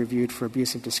otherwise be reviewed for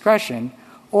abuse of discretion,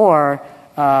 or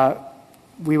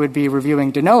we would be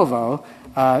reviewing de novo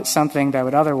something that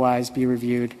would otherwise be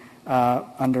reviewed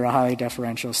under a highly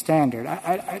deferential standard.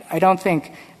 I don't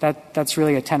think that that's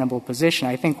really a tenable position.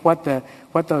 I think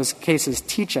what those cases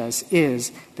teach us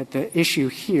is that the issue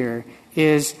here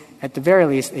is, at the very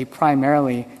least, a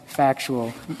primarily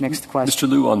factual mixed question. Mr.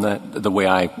 Liu, on that, the way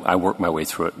I work my way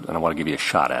through it, and I want to give you a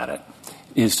shot at it,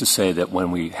 is to say that when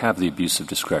we have the abuse of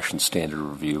discretion standard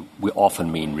review, we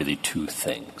often mean really two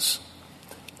things.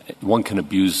 One can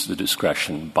abuse the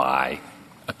discretion by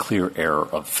a clear error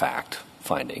of fact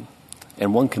finding,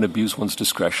 and one can abuse one's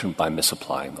discretion by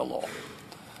misapplying the law.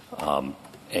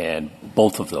 And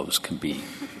both of those can be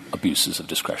abuses of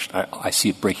discretion. I see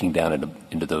it breaking down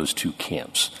into those two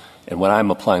camps. And when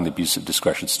I'm applying the abuse of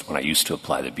discretion, when I used to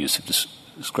apply the abuse of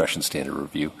discretion standard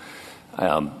review,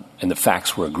 and the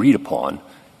facts were agreed upon,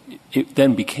 it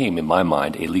then became, in my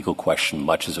mind, a legal question,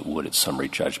 much as it would at summary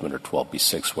judgment or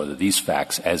 12b-6, whether these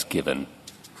facts, as given,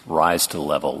 rise to the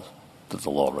level that the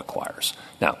law requires.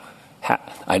 Now,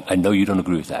 I know you don't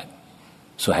agree with that,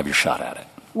 so have your shot at it.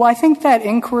 Well, I think that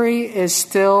inquiry is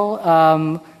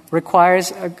still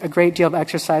requires a great deal of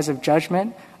exercise of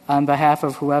judgment on behalf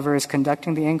of whoever is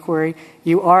conducting the inquiry.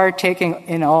 You are taking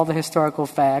in all the historical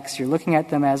facts. You're looking at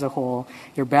them as a whole.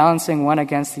 You're balancing one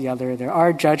against the other. There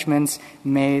are judgments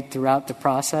made throughout the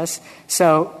process.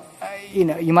 So,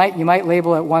 you might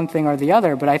label it one thing or the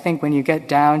other, but I think when you get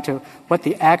down to what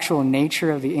the actual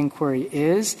nature of the inquiry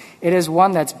is, it is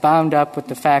one that's bound up with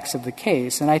the facts of the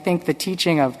case. And I think the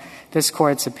teaching of this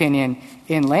Court's opinion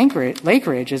in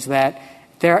Lakeridge is that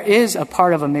there is a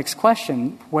part of a mixed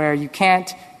question where you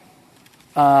can't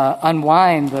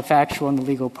unwind the factual and the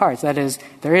legal parts. That is,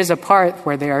 there is a part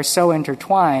where they are so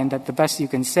intertwined that the best you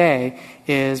can say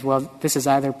is, well, this is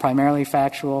either primarily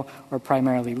factual or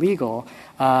primarily legal.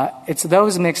 It's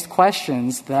those mixed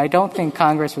questions that I don't think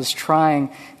Congress was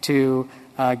trying to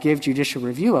give judicial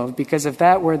review of, because if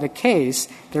that were the case,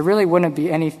 there really wouldn't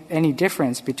be any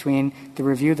difference between the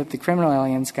review that the criminal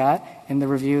aliens got and the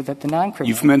review that the non-criminal.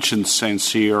 You've mentioned St.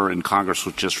 Cyr, and Congress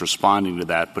was just responding to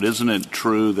that, but isn't it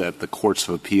true that the courts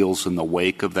of appeals in the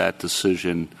wake of that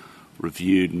decision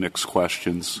reviewed mixed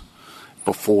questions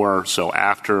before, so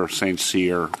after St.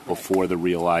 Cyr, before the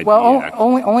Real ID Act?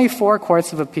 Only 4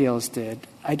 courts of appeals did.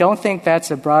 I don't think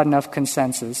that's a broad enough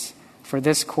consensus for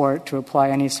this court to apply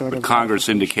any sort of. Congress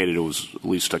indicated, it was at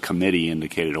least a committee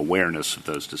indicated awareness of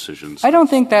those decisions. I don't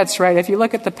think that's right. If you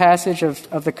look at the passage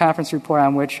of the conference report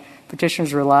on which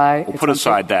petitioners rely. Well, put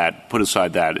aside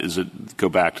that. Is it go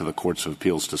back to the courts of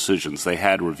appeals decisions? They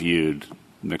had reviewed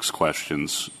mixed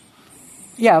questions.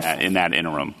 Yeah. In that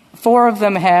interim. 4 of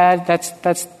them had.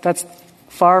 That's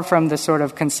far from the sort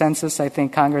of consensus I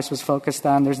think Congress was focused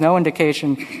on. There's no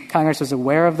indication Congress was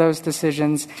aware of those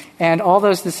decisions, and all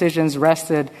those decisions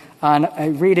rested on a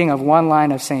reading of one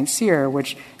line of St. Cyr,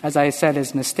 which, as I said,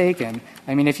 is mistaken.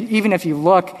 I mean, even if you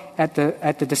look at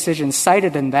the decision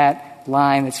cited in that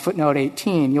line, it's footnote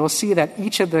 18, you'll see that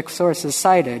each of the sources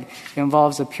cited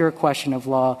involves a pure question of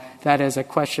law, that is, a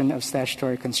question of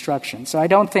statutory construction. So I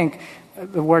don't think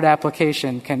the word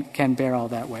application can bear all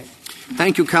that weight.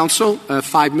 Thank you, counsel.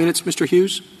 5 minutes, Mr.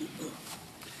 Hughes.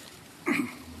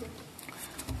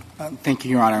 Thank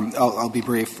you, Your Honor. I'll be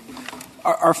brief.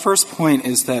 Our first point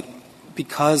is that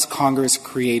because Congress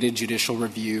created judicial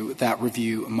review, that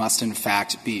review must in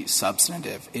fact be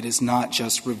substantive. It is not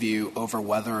just review over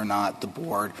whether or not the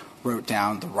board wrote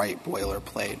down the right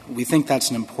boilerplate. We think that's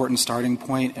an important starting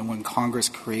point, and when Congress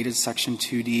created Section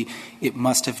 2D, it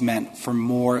must have meant for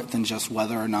more than just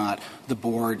whether or not the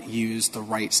board used the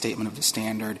right statement of the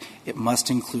standard. It must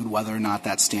include whether or not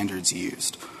that standard's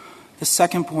used. The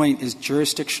second point is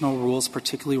jurisdictional rules,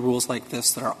 particularly rules like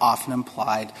this that are often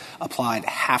applied,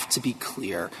 have to be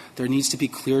clear. There needs to be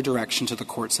clear direction to the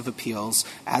courts of appeals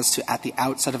as to, at the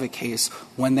outset of a case,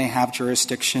 when they have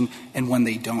jurisdiction and when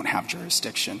they don't have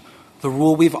jurisdiction. The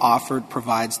rule we've offered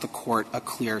provides the court a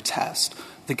clear test.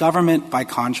 The government, by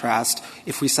contrast,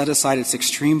 if we set aside its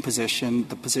extreme position,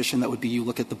 the position that would be you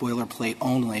look at the boilerplate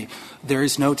only, there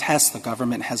is no test the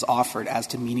government has offered as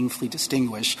to meaningfully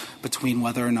distinguish between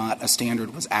whether or not a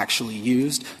standard was actually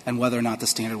used and whether or not the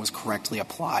standard was correctly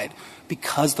applied.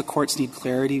 Because the courts need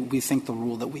clarity, we think the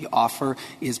rule that we offer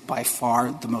is by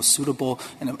far the most suitable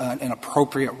and an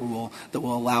appropriate rule that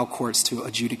will allow courts to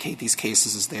adjudicate these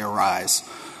cases as they arise.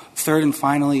 Third and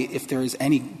finally, if there is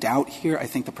any doubt here, I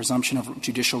think the presumption of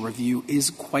judicial review is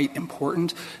quite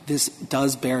important. This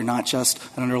does bear not just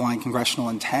an underlying congressional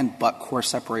intent, but core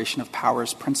separation of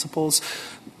powers principles.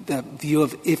 The view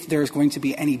of if there is going to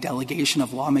be any delegation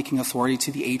of lawmaking authority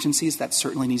to the agencies, that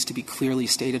certainly needs to be clearly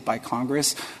stated by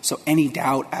Congress. So any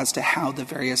doubt as to how the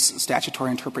various statutory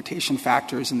interpretation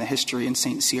factors in the history in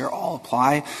St. Cyr all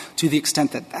apply, to the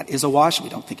extent that that is a wash, we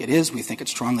don't think it is. We think it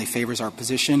strongly favors our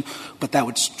position, but that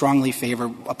would strongly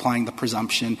favor applying the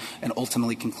presumption and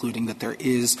ultimately concluding that there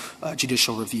is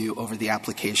judicial review over the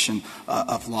application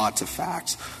of law to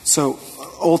facts. So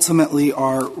ultimately,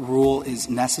 our rule is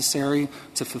necessary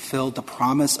to fulfill the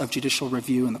promise of judicial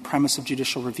review and the premise of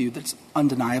judicial review that's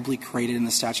undeniably created in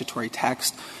the statutory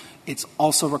text. It's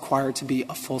also required to be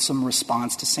a fulsome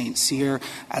response to St. Cyr,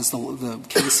 as the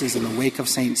cases in the wake of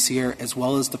St. Cyr, as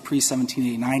well as the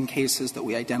pre-1789 cases that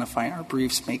we identify in our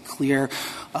briefs, make clear.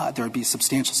 There would be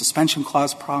substantial suspension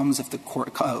clause problems if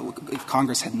if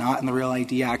Congress had not, in the Real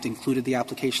ID Act, included the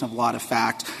application of law to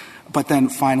fact. But then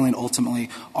finally and ultimately,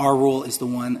 our rule is the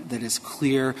one that is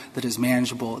clear, that is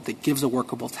manageable, that gives a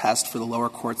workable test for the lower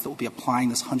courts that will be applying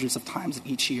this hundreds of times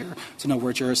each year to know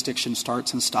where jurisdiction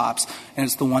starts and stops. And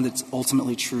it's the one that's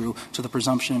ultimately true to the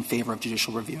presumption in favor of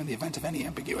judicial review in the event of any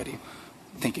ambiguity.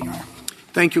 Thank you, Your Honor.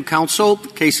 Thank you, counsel. The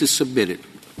case is submitted.